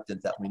the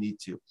content that we need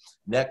to.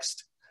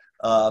 Next.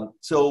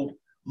 So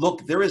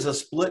look, there is a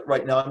split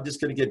right now. I'm just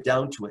going to get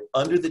down to it.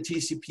 Under the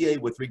TCPA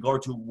with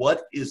regard to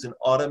what is an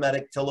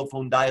automatic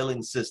telephone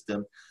dialing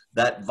system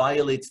that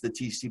violates the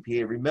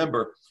TCPA.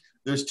 Remember,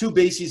 there's two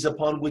bases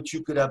upon which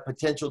you could have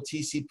potential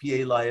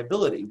TCPA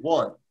liability.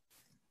 One,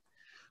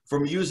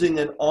 from using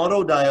an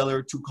auto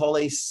dialer to call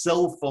a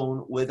cell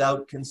phone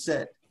without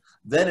consent.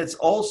 Then it's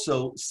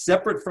also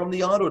separate from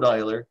the auto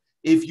dialer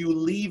if you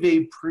leave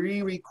a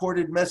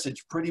pre-recorded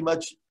message pretty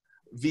much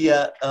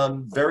via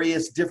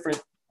various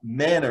different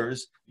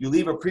manners. You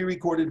leave a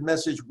pre-recorded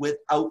message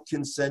without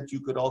consent,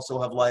 you could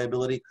also have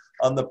liability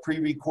on the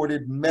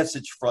pre-recorded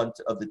message front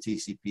of the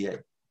TCPA.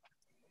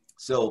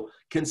 So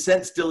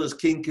consent still is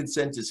king,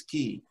 consent is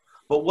key.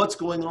 But what's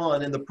going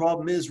on, and the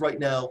problem is right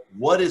now,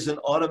 what is an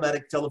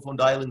automatic telephone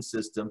dialing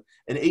system?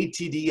 An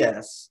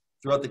ATDS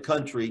throughout the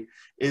country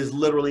is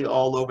literally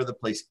all over the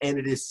place. And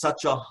it is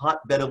such a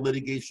hotbed of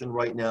litigation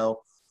right now.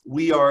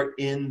 We are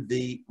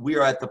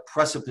at the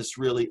precipice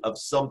really of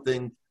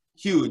something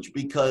huge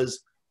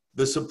because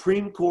the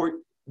Supreme Court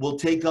will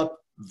take up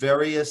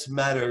various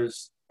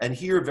matters and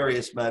hear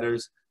various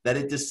matters that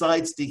it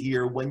decides to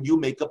hear when you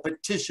make a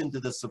petition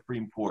to the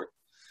Supreme Court.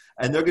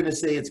 And they're going to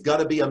say it's got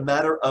to be a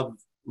matter of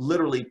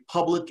literally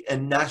public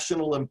and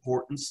national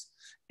importance.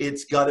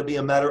 It's got to be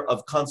a matter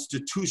of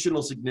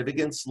constitutional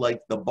significance,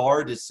 like the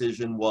Barr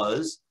decision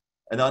was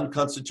an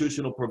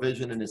unconstitutional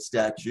provision in a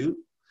statute,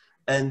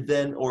 and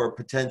then, or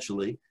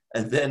potentially,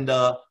 and then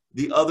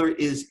the other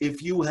is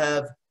if you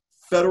have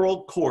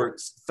federal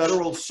courts,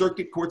 federal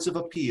circuit courts of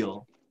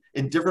appeal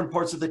in different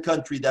parts of the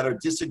country that are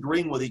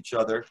disagreeing with each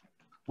other,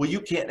 well, you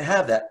can't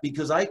have that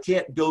because I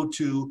can't go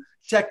to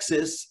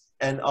Texas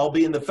and I'll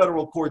be in the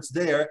federal courts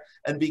there,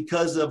 and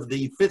because of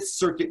the Fifth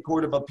Circuit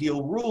Court of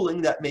Appeal ruling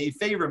that may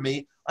favor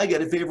me, I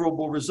get a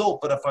favorable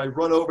result. But if I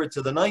run over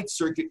to the Ninth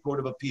Circuit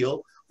Court of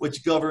Appeal,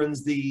 which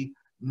governs the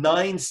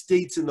 9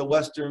 states in the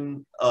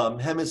Western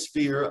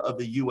hemisphere of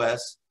the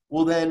US,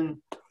 well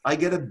then I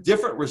get a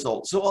different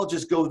result. So I'll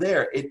just go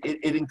there.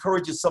 It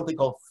encourages something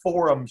called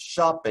forum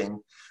shopping,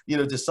 you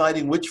know,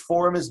 deciding which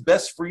forum is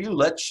best for you.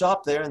 Let's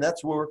shop there, and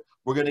that's where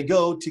we're gonna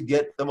go to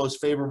get the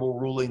most favorable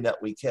ruling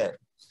that we can.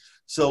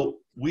 So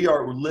we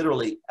are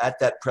literally at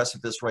that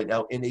precipice right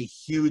now in a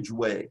huge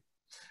way.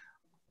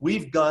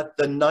 We've got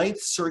the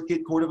Ninth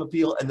Circuit Court of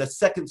Appeal and the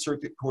Second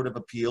Circuit Court of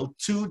Appeal,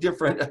 2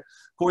 different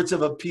courts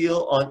of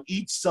appeal on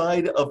each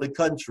side of the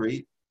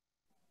country,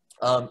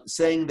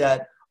 saying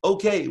that,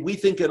 okay, we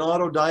think an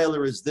auto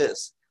dialer is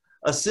this,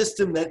 a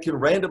system that can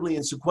randomly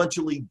and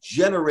sequentially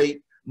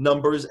generate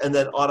numbers and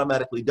then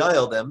automatically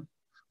dial them.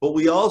 But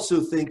we also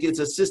think it's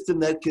a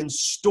system that can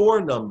store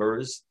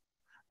numbers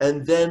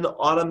and then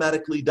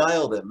automatically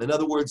dial them. In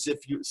other words, if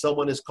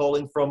someone is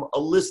calling from a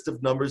list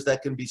of numbers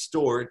that can be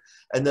stored,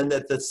 and then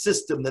that the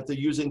system that they're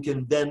using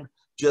can then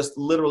just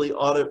literally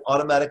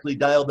automatically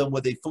dial them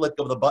with a flick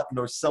of the button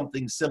or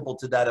something simple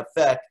to that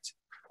effect,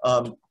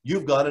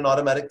 you've got an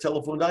automatic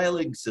telephone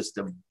dialing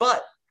system.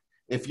 But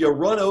If you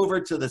run over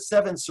to the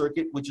 7th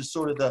Circuit, which is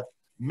sort of the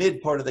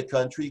mid part of the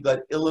country, you got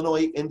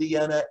Illinois,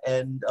 Indiana,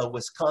 and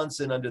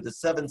Wisconsin under the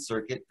 7th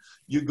Circuit.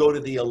 You go to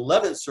the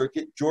 11th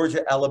Circuit,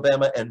 Georgia,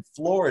 Alabama, and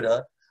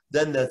Florida.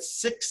 Then the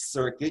 6th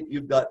Circuit,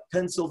 you've got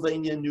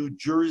Pennsylvania, New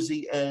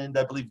Jersey, and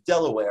I believe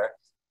Delaware.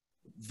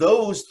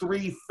 Those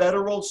 3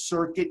 federal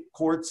circuit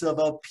courts of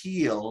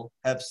appeal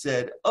have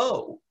said,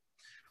 oh,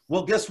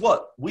 well, guess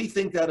what? We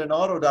think that an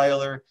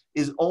autodialer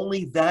is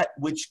only that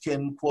which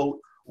can, quote,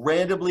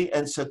 randomly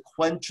and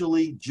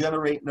sequentially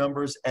generate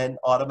numbers and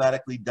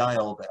automatically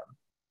dial them.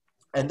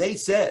 And they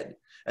said,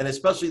 and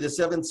especially the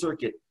 7th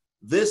Circuit,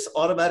 this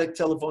automatic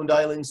telephone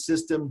dialing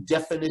system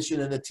definition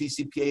in the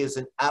TCPA is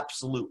an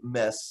absolute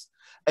mess.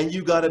 And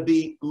you got to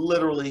be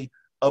literally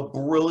a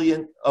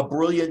brilliant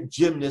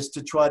gymnast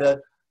to try to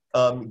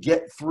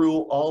get through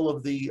all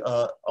of the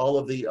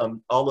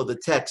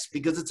text,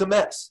 because it's a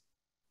mess.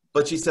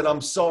 But she said,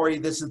 I'm sorry,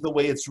 this is the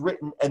way it's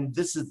written, and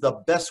this is the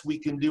best we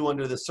can do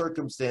under the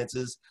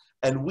circumstances.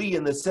 And we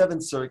in the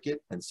 7th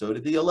Circuit, and so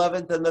did the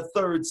 11th and the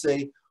 3rd,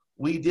 say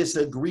we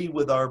disagree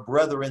with our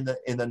brethren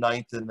in the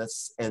 9th and the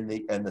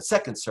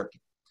 2nd Circuit.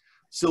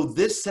 So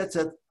this sets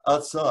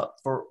us up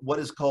for what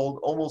is called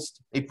almost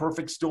a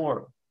perfect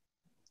storm.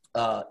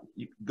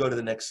 You go to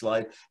the next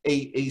slide.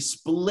 A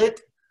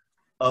split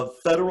of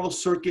federal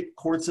circuit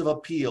courts of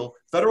appeal.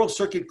 Federal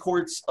circuit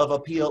courts of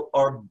appeal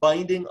are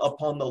binding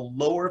upon the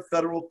lower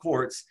federal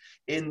courts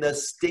in the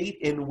state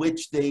in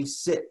which they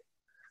sit.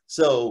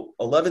 So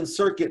 11th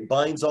Circuit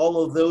binds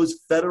all of those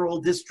federal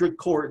district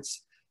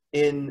courts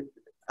in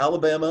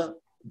Alabama,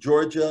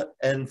 Georgia,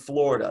 and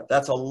Florida.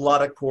 That's a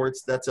lot of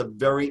courts. That's a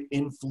very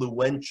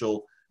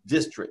influential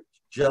district,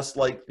 just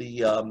like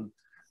the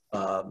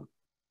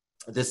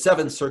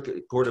 7th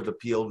Circuit Court of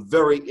Appeal,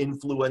 very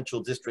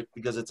influential district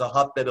because it's a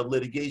hotbed of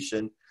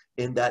litigation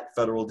in that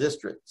federal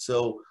district.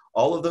 So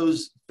all of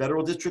those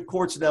federal district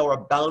courts now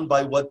are bound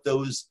by what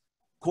those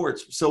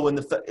courts. So in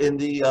the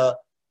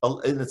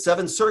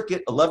 7th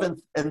Circuit,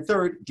 11th and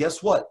 3rd,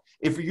 guess what?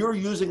 If you're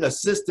using a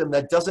system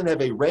that doesn't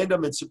have a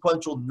random and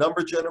sequential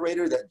number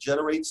generator that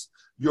generates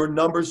your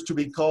numbers to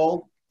be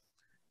called,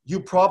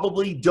 you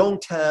probably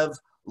don't have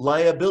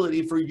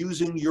liability for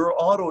using your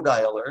auto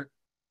dialer,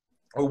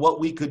 or what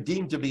we could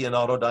deem to be an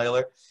auto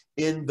dialer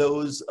in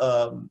those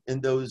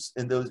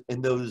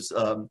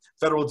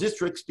federal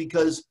districts,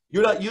 because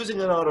you're not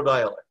using an auto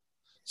dialer.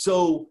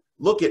 So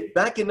look at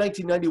back in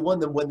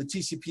 1991, when the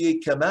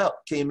TCPA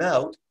came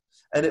out,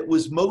 and it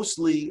was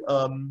mostly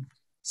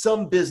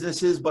some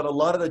businesses, but a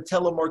lot of the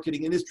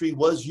telemarketing industry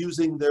was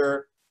using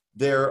their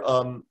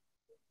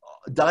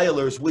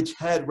dialers, which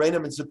had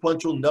random and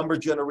sequential number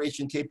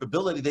generation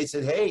capability. They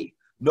said, hey,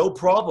 no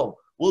problem.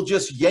 We'll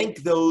just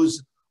yank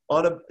those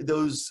random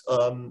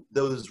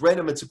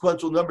and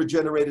sequential number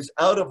generators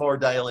out of our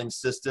dialing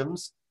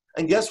systems.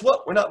 And guess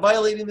what? We're not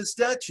violating the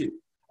statute.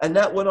 And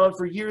that went on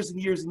for years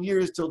and years and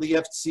years till the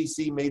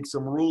FCC made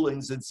some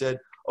rulings and said,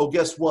 oh,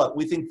 guess what?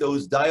 We think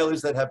those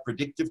dialers that have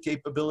predictive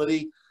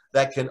capability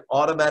that can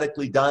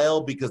automatically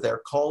dial because they're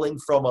calling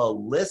from a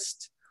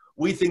list,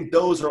 we think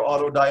those are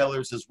auto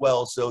dialers as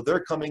well. So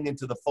they're coming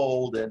into the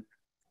fold, and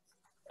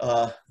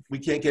we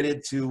can't get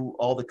into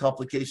all the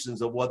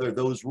complications of whether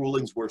those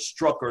rulings were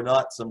struck or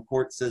not. Some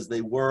court says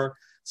they were.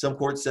 Some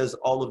court says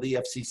all of the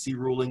FCC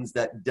rulings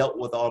that dealt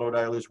with auto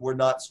dialers were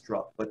not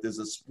struck, but there's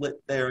a split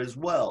there as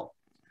well.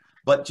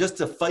 But just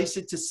suffice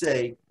it to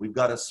say, we've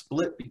got a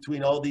split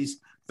between all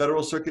these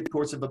federal circuit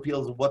courts of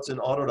appeals of what's an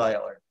auto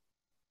dialer.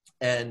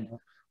 And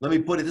let me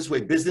put it this way,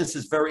 business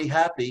is very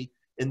happy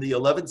in the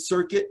 11th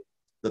Circuit,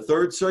 the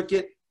 3rd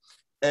Circuit,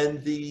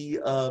 and the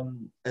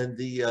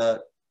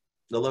 11th,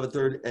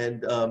 3rd,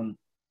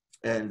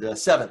 and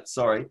 7th,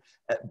 sorry.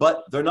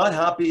 But they're not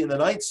happy in the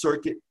 9th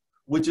Circuit,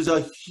 which is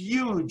a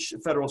huge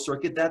federal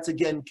circuit. That's,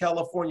 again,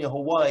 California,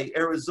 Hawaii,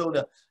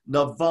 Arizona,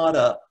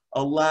 Nevada,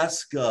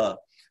 Alaska,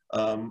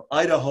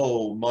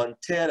 Idaho,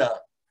 Montana,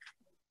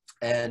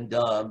 and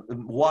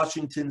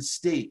Washington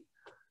State,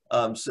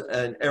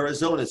 and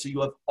Arizona. So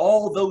you have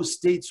all those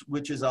states,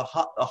 which is a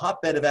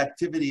hotbed of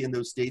activity in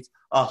those states,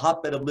 a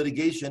hotbed of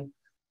litigation.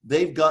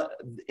 They've got,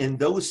 in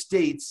those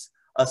states,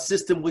 a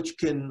system which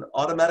can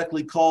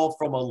automatically call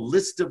from a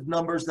list of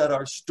numbers that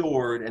are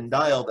stored and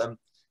dial them.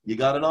 You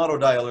got an auto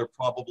dialer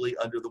probably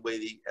under the way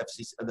the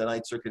FCC and the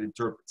 9th Circuit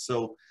interprets.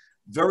 So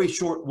very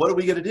short, what are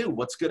we going to do?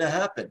 What's going to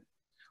happen?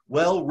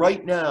 Well,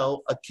 right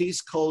now, a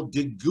case called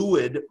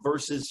DeGuid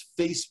versus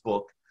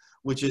Facebook,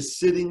 which is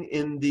sitting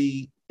in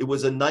it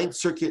was a 9th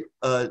Circuit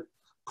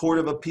Court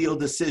of Appeal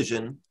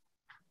decision.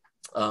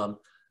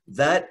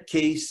 That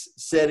case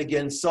said,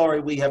 again, sorry,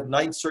 we have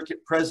 9th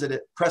Circuit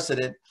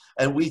precedent,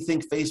 and we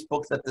think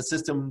Facebook, that the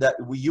system that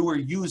you were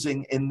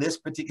using in this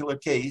particular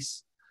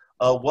case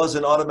was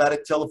an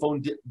automatic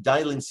telephone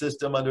dialing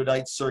system under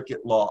 9th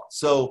Circuit law.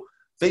 So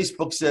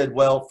Facebook said,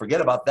 well,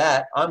 forget about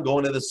that. I'm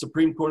going to the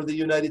Supreme Court of the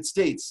United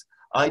States.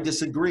 I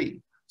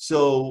disagree.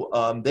 So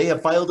they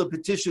have filed a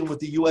petition with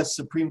the U.S.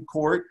 Supreme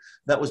Court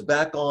that was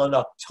back on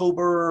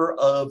October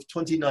of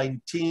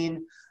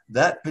 2019.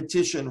 That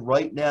petition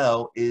right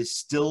now is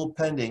still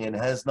pending and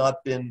has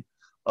not been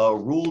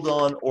ruled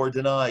on or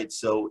denied.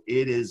 So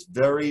it is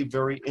very,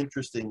 very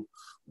interesting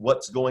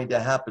what's going to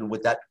happen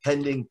with that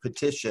pending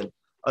petition.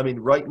 I mean,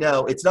 right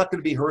now, it's not going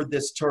to be heard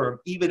this term,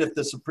 even if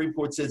the Supreme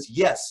Court says,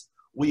 yes,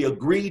 we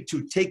agree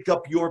to take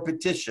up your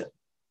petition.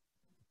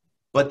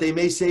 But they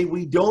may say,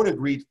 we don't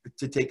agree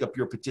to take up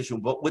your petition.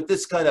 But with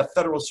this kind of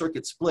federal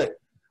circuit split,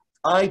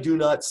 I do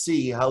not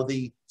see how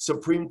the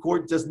Supreme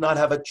Court does not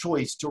have a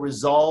choice to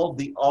resolve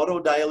the auto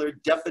dialer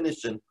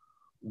definition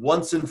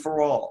once and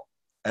for all.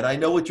 And I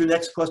know what your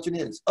next question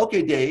is.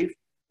 Okay, Dave,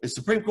 the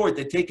Supreme Court,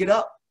 they take it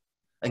up.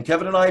 And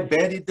Kevin and I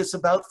bandied this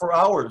about for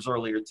hours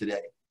earlier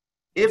today.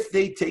 If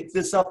they take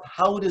this up,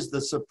 how does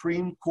the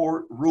Supreme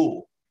Court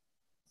rule?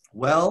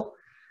 Well,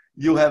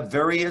 you have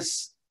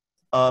various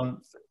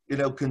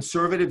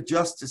conservative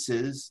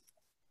justices,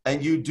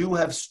 and you do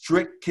have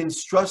strict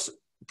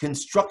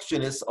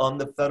constructionists on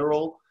the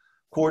Federal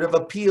Court of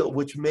Appeal,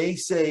 which may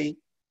say,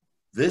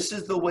 this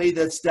is the way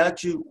that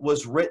statute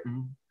was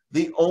written.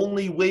 The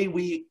only way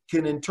we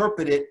can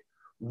interpret it,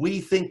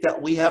 we think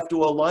that we have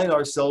to align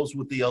ourselves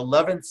with the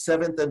 11th,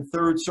 7th, and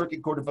 3rd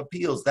Circuit Court of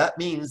Appeals. That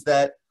means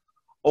that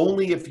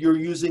only if you're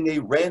using a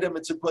random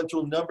and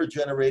sequential number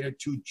generator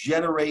to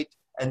generate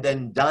and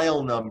then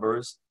dial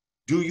numbers,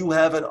 do you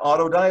have an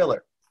auto dialer?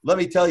 Let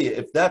me tell you,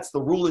 if that's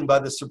the ruling by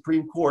the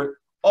Supreme Court,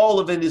 all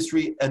of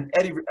industry and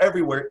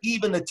everywhere,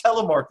 even the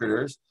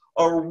telemarketers,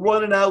 are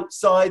running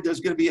outside. There's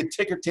going to be a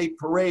ticker tape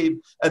parade,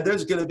 and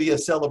there's going to be a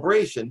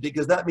celebration,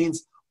 because that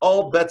means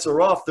all bets are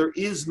off. There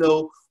is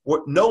no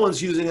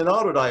one's using an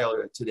auto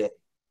dialer today.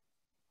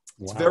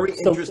 It's very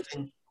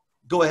interesting.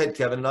 Go ahead,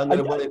 Kevin. And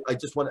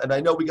and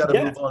I know we got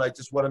to move on. I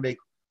just want to make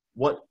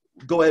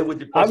go ahead with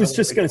your question. I was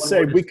just going to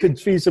say, we could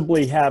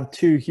feasibly have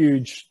two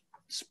huge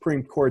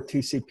Supreme Court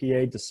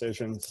TCPA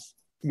decisions,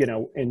 in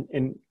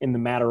the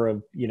matter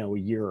of, a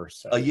year or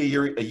so. A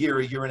year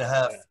and a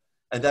half. Yeah.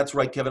 And that's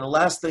right, Kevin. The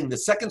last thing, the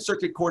Second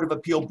Circuit Court of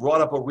Appeal brought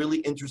up a really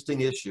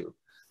interesting issue.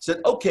 Said,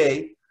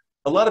 okay,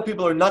 a lot of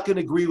people are not going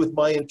to agree with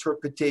my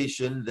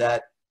interpretation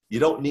that you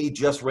don't need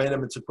just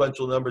random and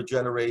sequential number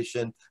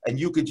generation, and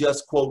you could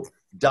just, quote,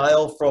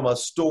 dial from a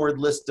stored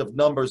list of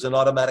numbers and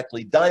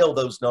automatically dial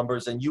those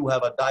numbers, and you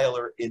have a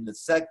dialer in the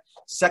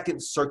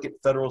Second Circuit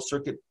Federal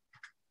Circuit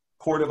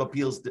Court of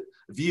Appeals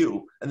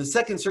view. And the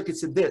Second Circuit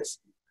said this.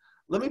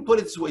 Let me put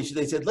it this way.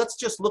 They said, let's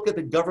just look at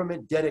the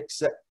government debt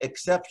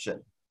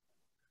exception.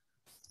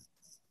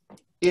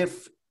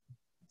 If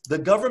the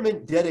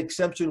government debt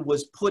exemption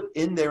was put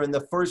in there in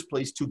the first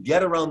place to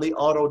get around the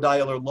auto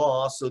dialer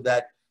law so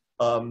that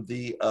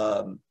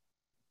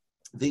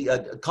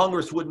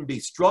Congress wouldn't be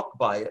struck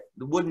by it,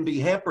 wouldn't be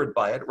hampered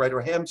by it, right,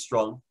 or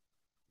hamstrung.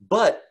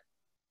 But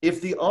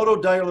if the auto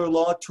dialer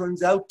law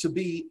turns out to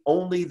be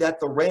only that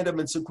the random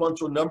and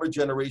sequential number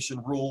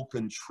generation rule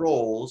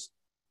controls,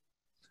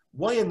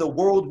 why in the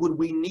world would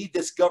we need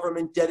this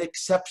government debt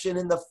exception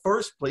in the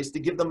first place to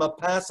give them a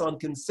pass on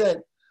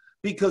consent?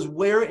 Because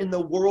where in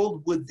the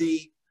world would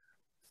the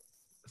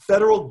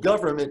federal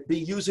government be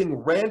using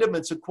random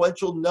and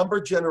sequential number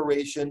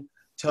generation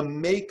to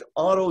make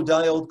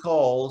auto-dialed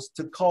calls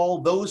to call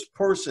those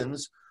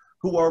persons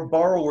who are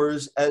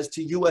borrowers as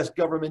to U.S.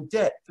 government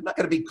debt? They're not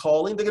going to be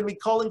calling. They're going to be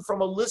calling from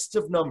a list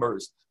of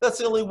numbers. That's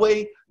the only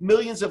way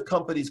millions of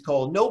companies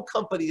call. No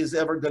company is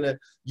ever going to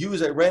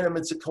use a random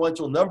and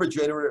sequential number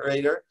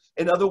generator.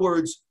 In other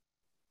words,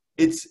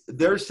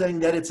 they're saying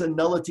that it's a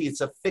nullity,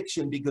 it's a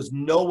fiction, because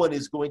no one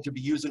is going to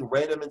be using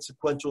random and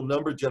sequential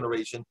number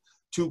generation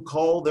to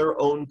call their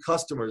own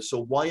customers.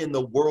 So why in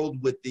the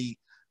world would the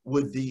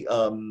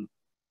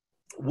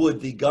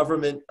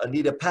government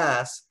need a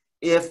pass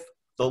if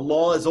the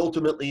law is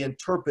ultimately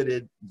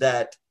interpreted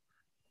that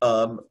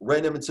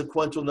random and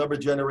sequential number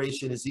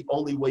generation is the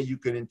only way you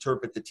can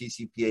interpret the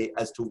TCPA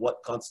as to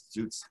what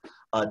constitutes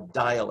a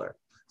dialer?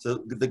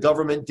 So the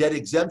government debt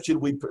exemption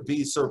would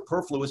be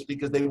superfluous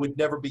because they would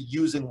never be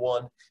using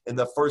one in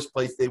the first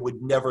place. They would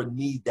never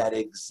need that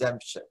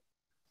exemption.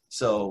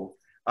 So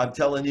I'm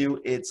telling you,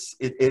 it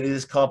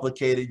is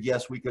complicated.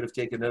 Yes, we could have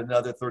taken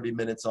another 30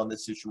 minutes on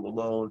this issue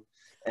alone,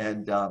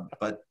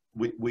 but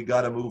we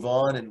got to move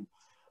on, and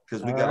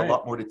because we got a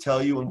lot more to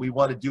tell you, and we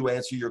want to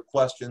answer your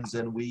questions,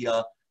 and we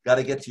got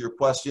to get to your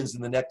questions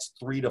in the next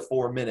 3 to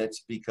 4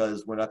 minutes,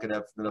 because we're not going to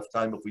have enough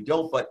time if we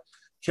don't. But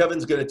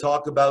Kevin's going to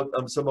talk about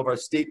some of our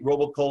state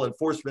robocall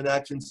enforcement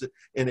actions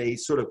in a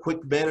sort of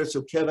quick manner.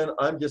 So Kevin,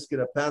 I'm just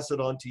going to pass it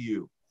on to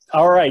you.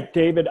 All right,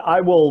 David,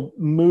 I will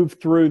move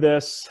through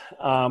this.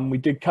 We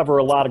did cover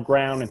a lot of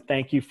ground, and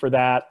thank you for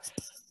that.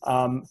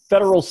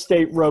 Federal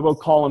state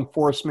robocall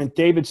enforcement.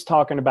 David's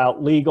talking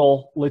about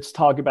legal. Let's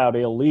talk about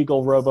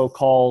illegal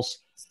robocalls.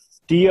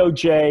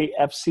 DOJ,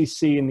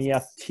 FCC, and the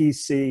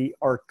FTC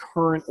are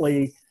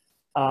currently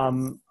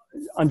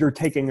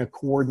undertaking a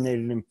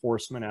coordinated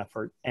enforcement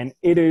effort, and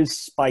it is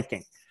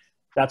spiking.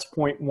 That's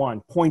point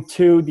one. Point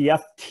two, the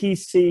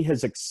FTC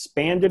has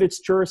expanded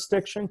its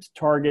jurisdiction to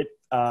target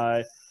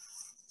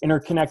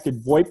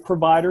interconnected VoIP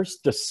providers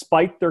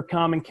despite their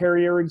common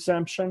carrier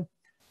exemption.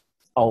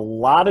 a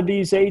lot of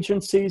these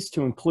agencies,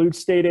 to include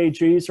state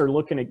AGs, are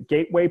looking at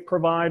gateway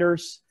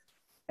providers.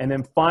 And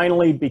then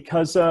finally,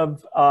 because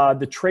of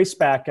the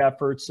traceback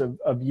efforts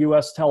of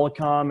US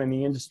Telecom and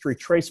the industry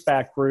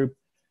traceback group,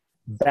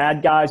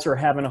 bad guys are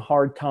having a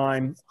hard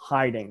time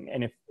hiding.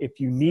 And if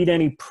you need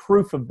any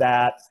proof of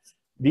that,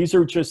 these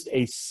are just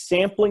a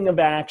sampling of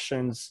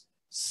actions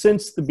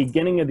since the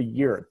beginning of the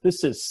year.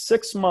 This is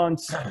 6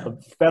 months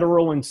of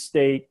federal and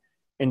state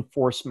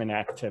enforcement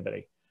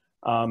activity.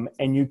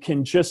 And you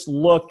can just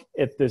look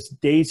at this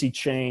daisy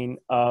chain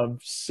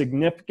of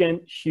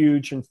significant,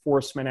 huge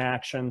enforcement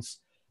actions.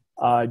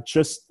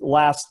 Just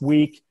last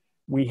week,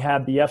 we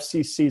had the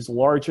FCC's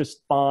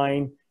largest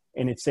fine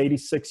in its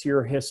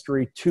 86-year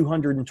history,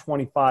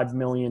 $225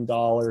 million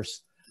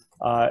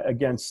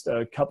against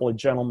a couple of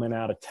gentlemen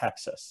out of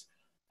Texas.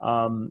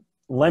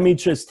 Let me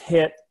just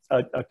hit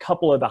a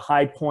couple of the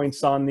high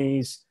points on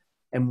these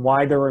and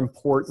why they're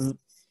important.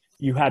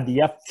 You had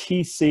the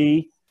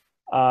FTC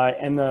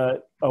and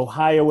the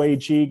Ohio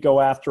AG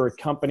go after a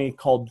company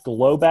called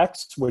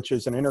Globex, which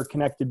is an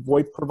interconnected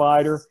VoIP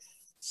provider.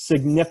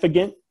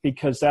 Significant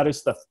because that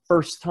is the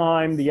first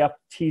time the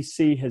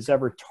FTC has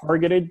ever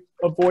targeted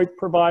a VoIP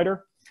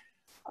provider.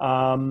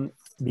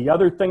 The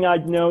other thing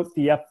I'd note,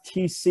 the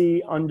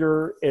FTC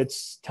under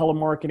its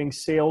telemarketing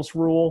sales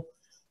rule,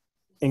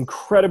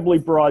 incredibly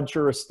broad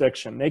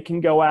jurisdiction. They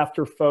can go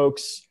after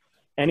folks,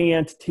 any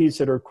entities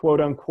that are quote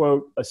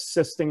unquote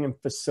assisting and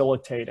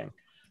facilitating.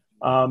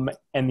 And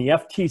the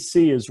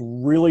FTC is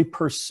really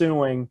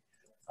pursuing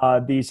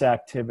these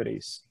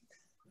activities.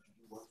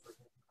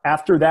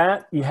 After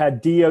that, you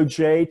had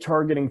DOJ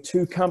targeting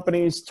 2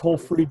 companies,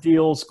 toll-free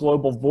deals,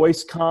 Global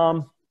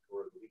Voicecom.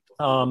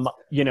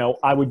 You know,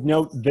 I would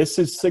note this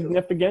is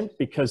significant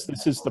because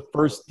this is the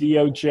first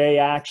DOJ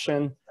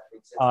action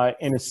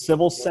in a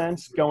civil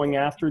sense going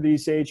after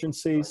these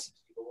agencies.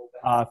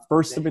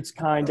 First of its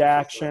kind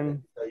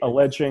action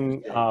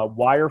alleging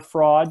wire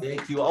fraud.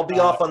 Thank you. I'll be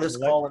off on this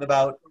call in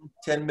about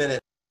 10 minutes.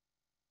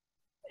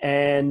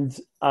 And,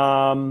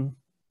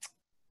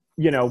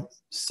 you know,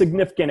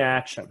 significant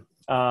action.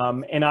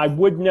 And I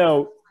would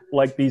note,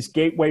 like, these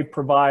gateway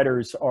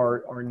providers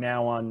are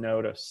now on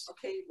notice.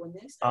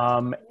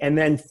 And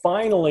then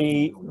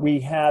finally, we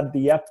had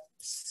the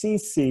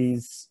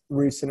FCC's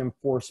recent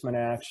enforcement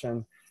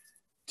action,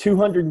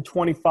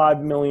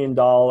 $225 million.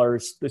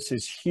 This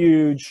is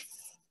huge.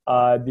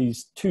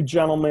 These 2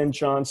 gentlemen,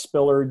 John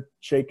Spillard,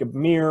 Jacob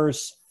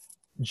Mears,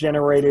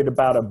 generated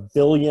about 1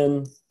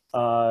 billion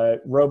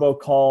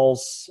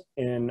robocalls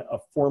in a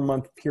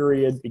 4-month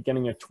period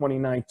beginning of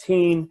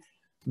 2019.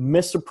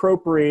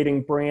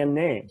 Misappropriating brand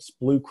names,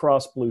 Blue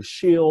Cross Blue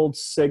Shield,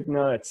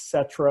 Cigna,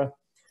 etc.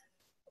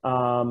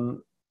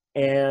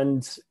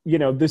 And, you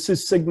know, this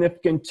is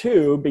significant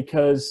too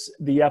because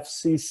the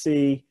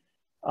FCC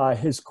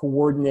has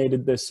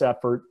coordinated this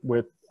effort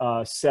with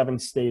 7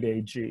 state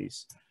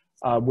AGs,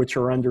 which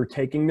are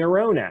undertaking their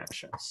own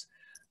actions.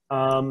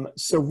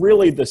 So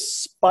really the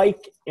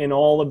spike in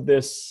all of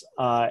this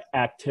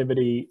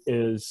activity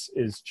is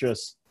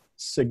just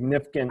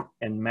significant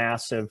and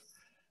massive.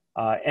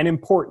 And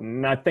important,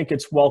 and I think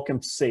it's welcome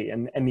to see.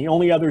 And the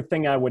only other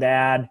thing I would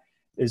add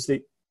is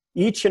that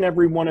each and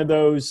every one of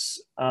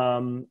those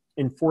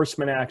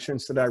enforcement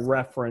actions that I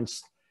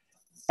referenced,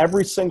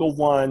 every single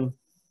one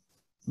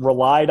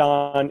relied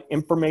on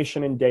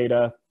information and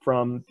data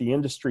from the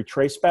industry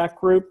traceback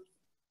group,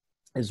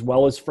 as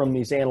well as from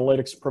these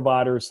analytics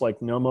providers like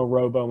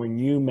NomoRobo and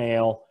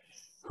Umail,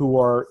 who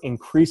are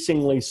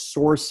increasingly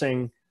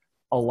sourcing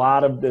a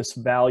lot of this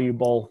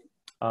valuable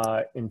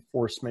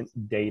enforcement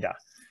data.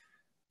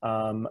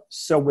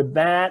 So with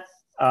that,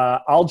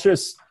 I'll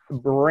just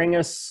bring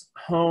us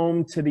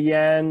home to the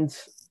end.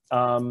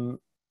 I'll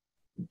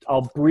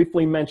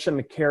briefly mention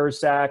the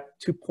CARES Act,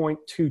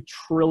 $2.2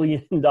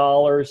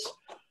 trillion,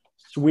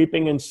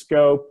 sweeping in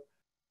scope,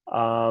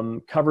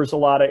 covers a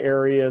lot of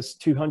areas,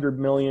 $200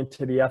 million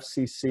to the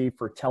FCC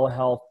for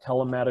telehealth,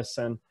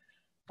 telemedicine.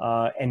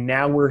 And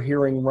now we're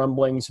hearing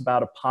rumblings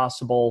about a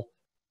possible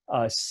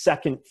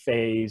second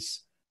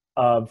phase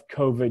of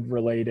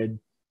COVID-related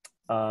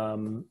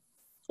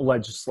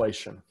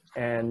legislation.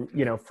 And,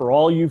 you know, for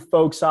all you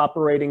folks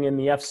operating in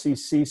the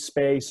FCC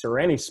space or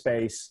any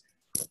space,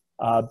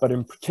 but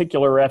in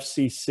particular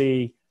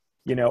FCC,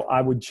 you know,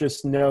 I would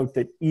just note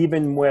that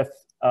even with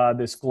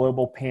this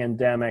global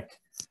pandemic,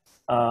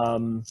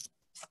 the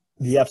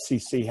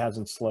FCC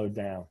hasn't slowed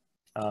down.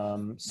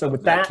 So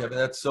with that, Kevin,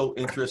 that's so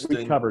interesting.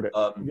 We covered it.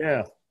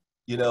 Yeah.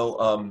 You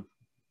know,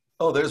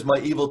 oh, there's my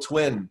evil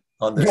twin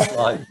on this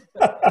slide.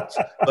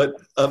 But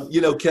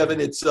you know, Kevin,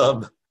 it's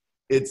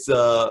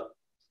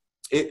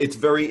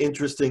very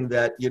interesting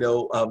that, you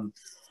know,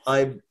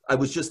 I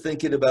was just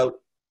thinking about,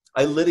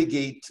 I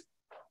litigate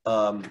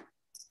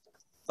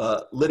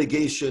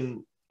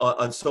litigation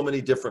on so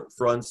many different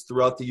fronts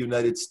throughout the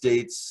United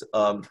States.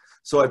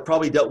 So I've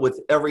probably dealt with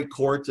every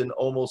court and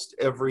almost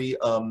every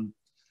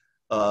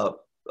type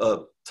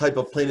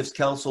of plaintiff's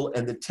counsel,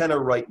 and the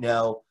tenor right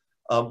now,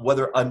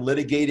 whether I'm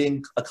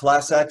litigating a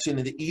class action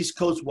in the East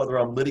Coast, whether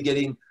I'm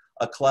litigating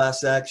a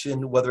class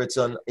action, whether it's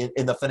in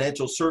the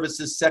financial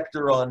services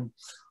sector on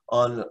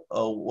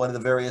one of the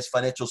various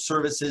financial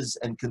services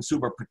and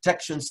consumer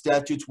protection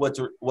statutes,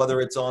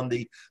 whether it's on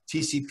the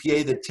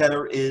TCPA. The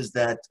tenor is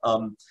that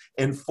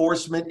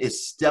enforcement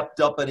is stepped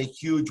up in a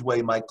huge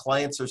way. My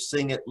clients are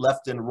seeing it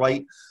left and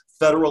right.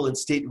 Federal and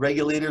state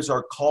regulators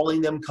are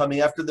calling them, coming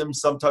after them,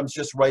 sometimes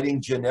just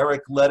writing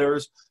generic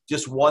letters,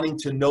 just wanting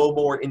to know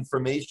more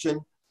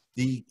information.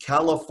 The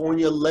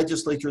California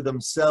legislature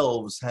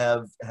themselves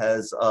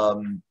has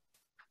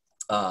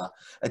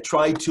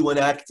tried to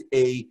enact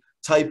a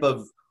type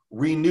of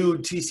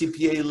renewed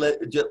TCPA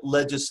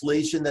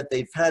legislation that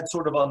they've had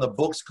sort of on the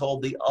books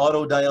called the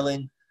auto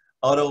dialing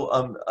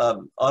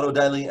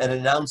and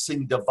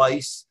announcing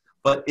device,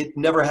 but it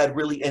never had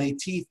really any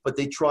teeth. But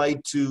they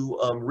tried to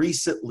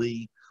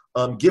recently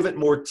give it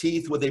more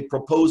teeth with a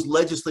proposed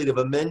legislative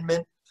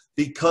amendment.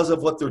 Because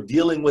of what they're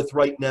dealing with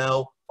right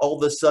now, all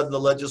of a sudden the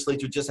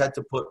legislature just had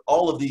to put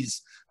all of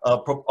this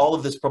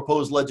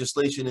proposed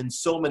legislation in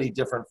so many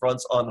different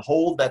fronts on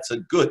hold. That's a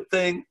good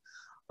thing.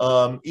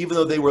 Even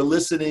though they were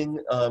listening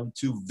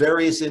to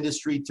various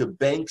industry, to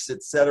banks,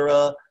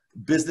 etc.,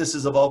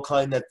 businesses of all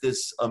kind, that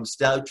this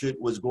statute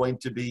was going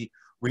to be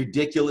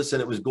ridiculous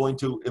and it was going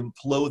to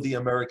implode the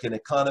American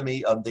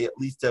economy. They at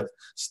least have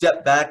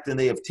stepped back and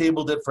they have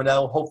tabled it for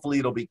now. Hopefully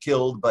it'll be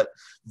killed, but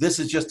this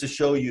is just to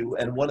show you.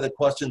 And one of the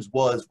questions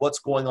was, what's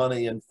going on in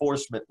the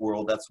enforcement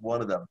world? That's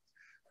one of them.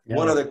 Yeah.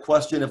 One other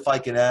question, if I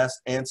can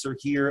answer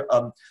here.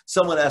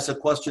 Someone asked a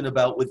question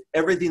about, with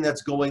everything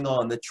that's going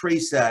on, the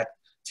Trace Act,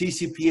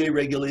 TCPA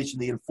regulation,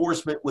 the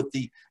enforcement with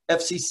the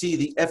FCC,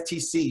 the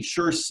FTC,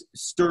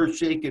 stir,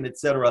 shaken,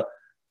 etc.,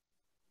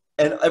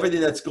 and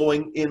everything that's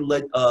going in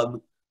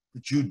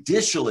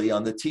judicially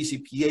on the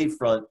TCPA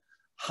front,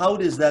 how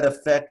does that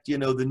affect,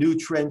 the new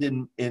trend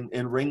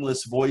in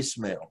ringless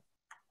voicemail?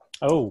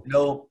 Oh,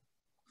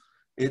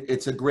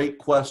 it's a great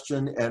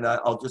question, and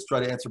I'll just try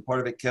to answer part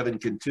of it. Kevin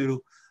can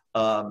too.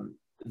 Right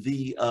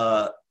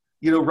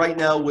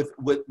now with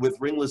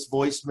ringless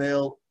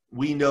voicemail,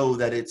 we know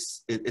that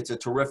it's a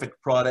terrific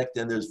product,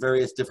 and there's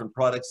various different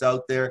products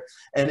out there,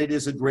 and it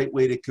is a great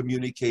way to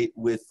communicate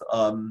with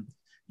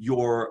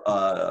your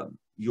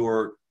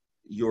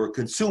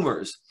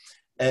consumers.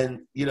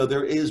 And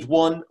there is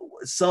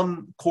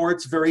some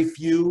courts, very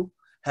few,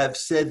 have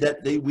said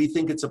that we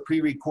think it's a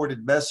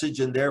pre-recorded message,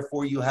 and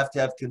therefore you have to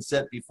have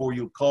consent before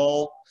you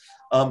call.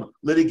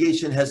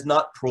 Litigation has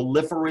not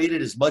proliferated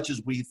as much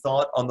as we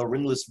thought on the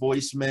ringless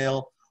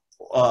voicemail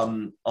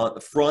on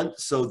the front,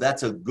 so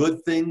that's a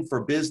good thing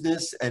for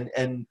business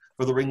and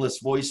for the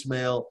ringless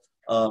voicemail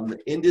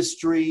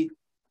industry,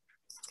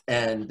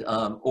 and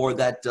or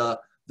that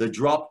the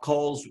drop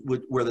calls,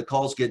 where the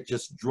calls get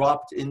just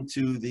dropped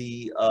into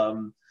the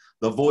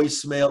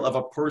voicemail of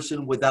a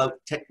person without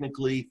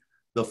technically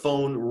the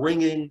phone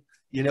ringing.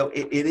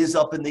 It is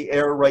up in the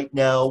air right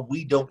now.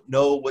 We don't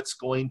know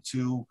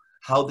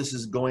how this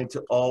is going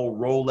to all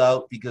roll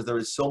out, because there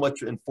is so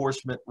much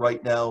enforcement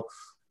right now.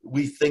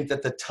 We think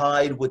that the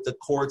tide with the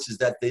courts is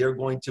that they are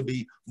going to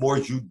be more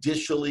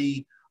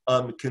judicially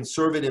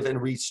conservative and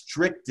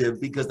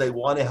restrictive, because they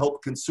want to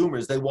help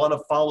consumers. They want to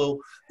follow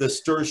the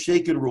stir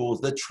shaken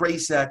rules, the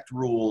Trace Act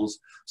rules.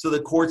 So the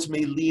courts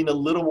may lean a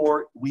little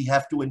more, we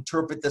have to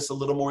interpret this a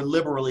little more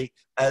liberally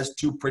as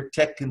to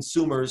protect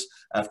consumers.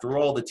 After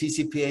all, the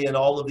TCPA and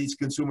all of these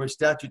consumer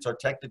statutes are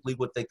technically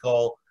what they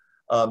call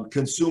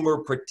consumer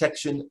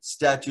protection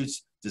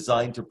statutes,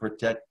 designed to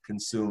protect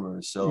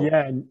consumers. So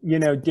yeah,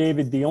 and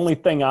David, the only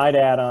thing I'd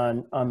add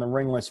on the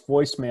ringless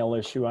voicemail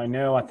issue,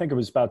 I think it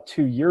was about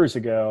 2 years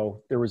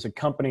ago, there was a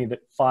company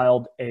that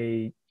filed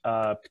a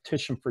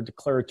petition for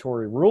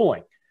declaratory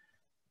ruling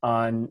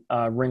on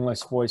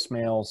ringless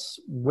voicemails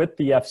with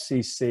the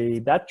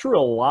FCC. That drew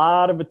a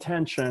lot of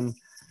attention.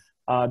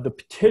 The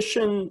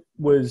petition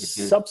was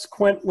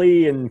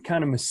subsequently and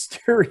kind of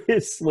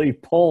mysteriously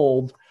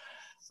pulled.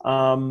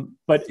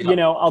 But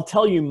I'll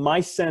tell you,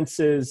 my sense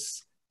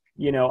is,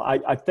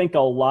 I think a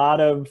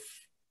lot of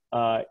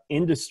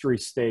industry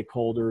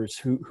stakeholders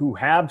who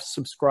have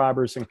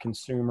subscribers and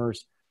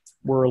consumers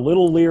were a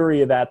little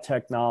leery of that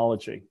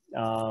technology.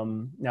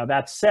 Now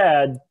that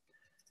said,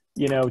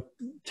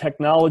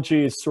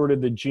 technology is sort of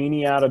the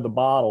genie out of the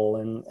bottle,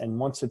 and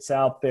once it's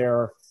out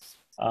there,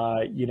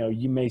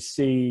 you may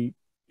see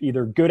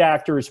either good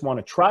actors want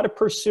to try to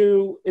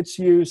pursue its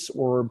use,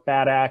 or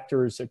bad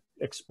actors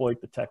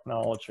exploit the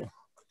technology.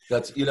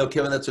 That's,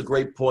 Kevin, that's a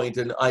great point.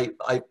 And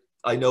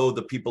I know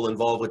the people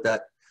involved with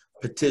that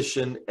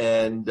petition,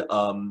 and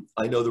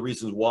I know the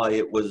reasons why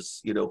it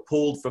was,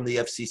 pulled from the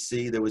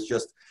FCC.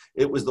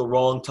 It was the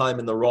wrong time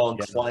and the wrong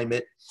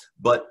climate,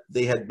 but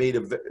they had made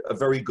a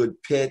very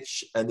good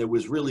pitch, and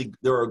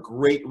there are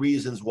great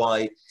reasons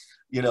why,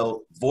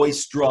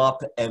 voice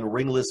drop and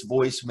ringless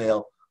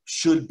voicemail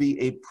should be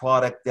a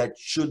product that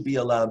should be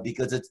allowed,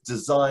 because it's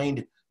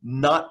designed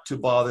not to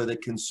bother the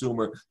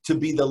consumer, to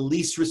be the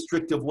least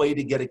restrictive way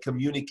to get a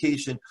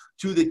communication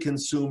to the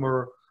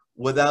consumer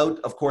without,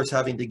 of course,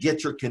 having to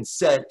get your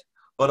consent,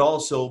 but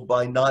also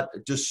by not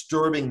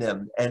disturbing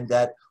them. And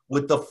that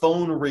with the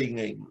phone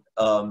ringing,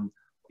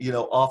 you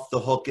know, off the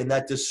hook, and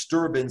that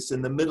disturbance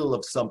in the middle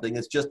of something.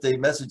 It's just a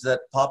message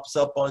that pops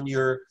up on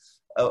your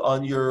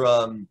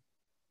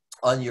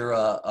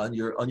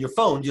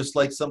phone, just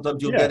like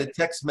sometimes you'll get a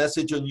text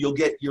message and you'll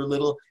get your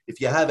little,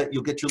 if you have it,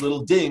 you'll get your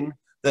little ding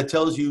that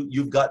tells you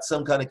you've got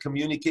some kind of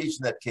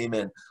communication that came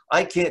in.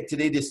 I can't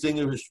today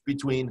distinguish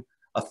between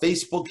a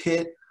Facebook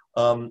hit,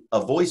 a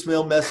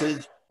voicemail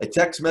message, a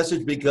text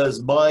message,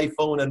 because my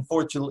phone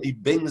unfortunately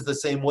bings the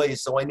same way,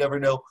 so I never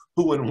know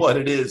who and what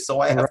it is. So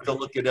I have to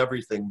look at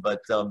everything.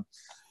 But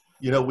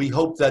you know, we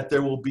hope that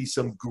there will be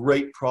some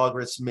great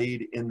progress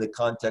made in the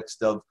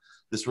context of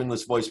this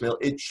ringless voicemail.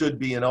 It should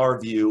be, in our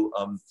view,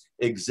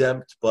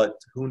 exempt, but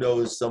who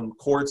knows, some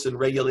courts and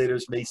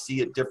regulators may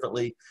see it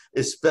differently,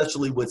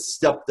 especially with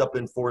stepped up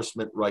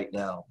enforcement right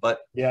now. But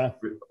a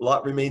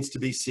lot remains to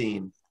be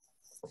seen.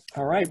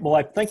 All right. Well,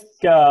 I think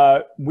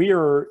we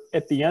are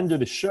at the end of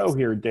the show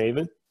here,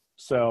 David.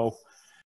 So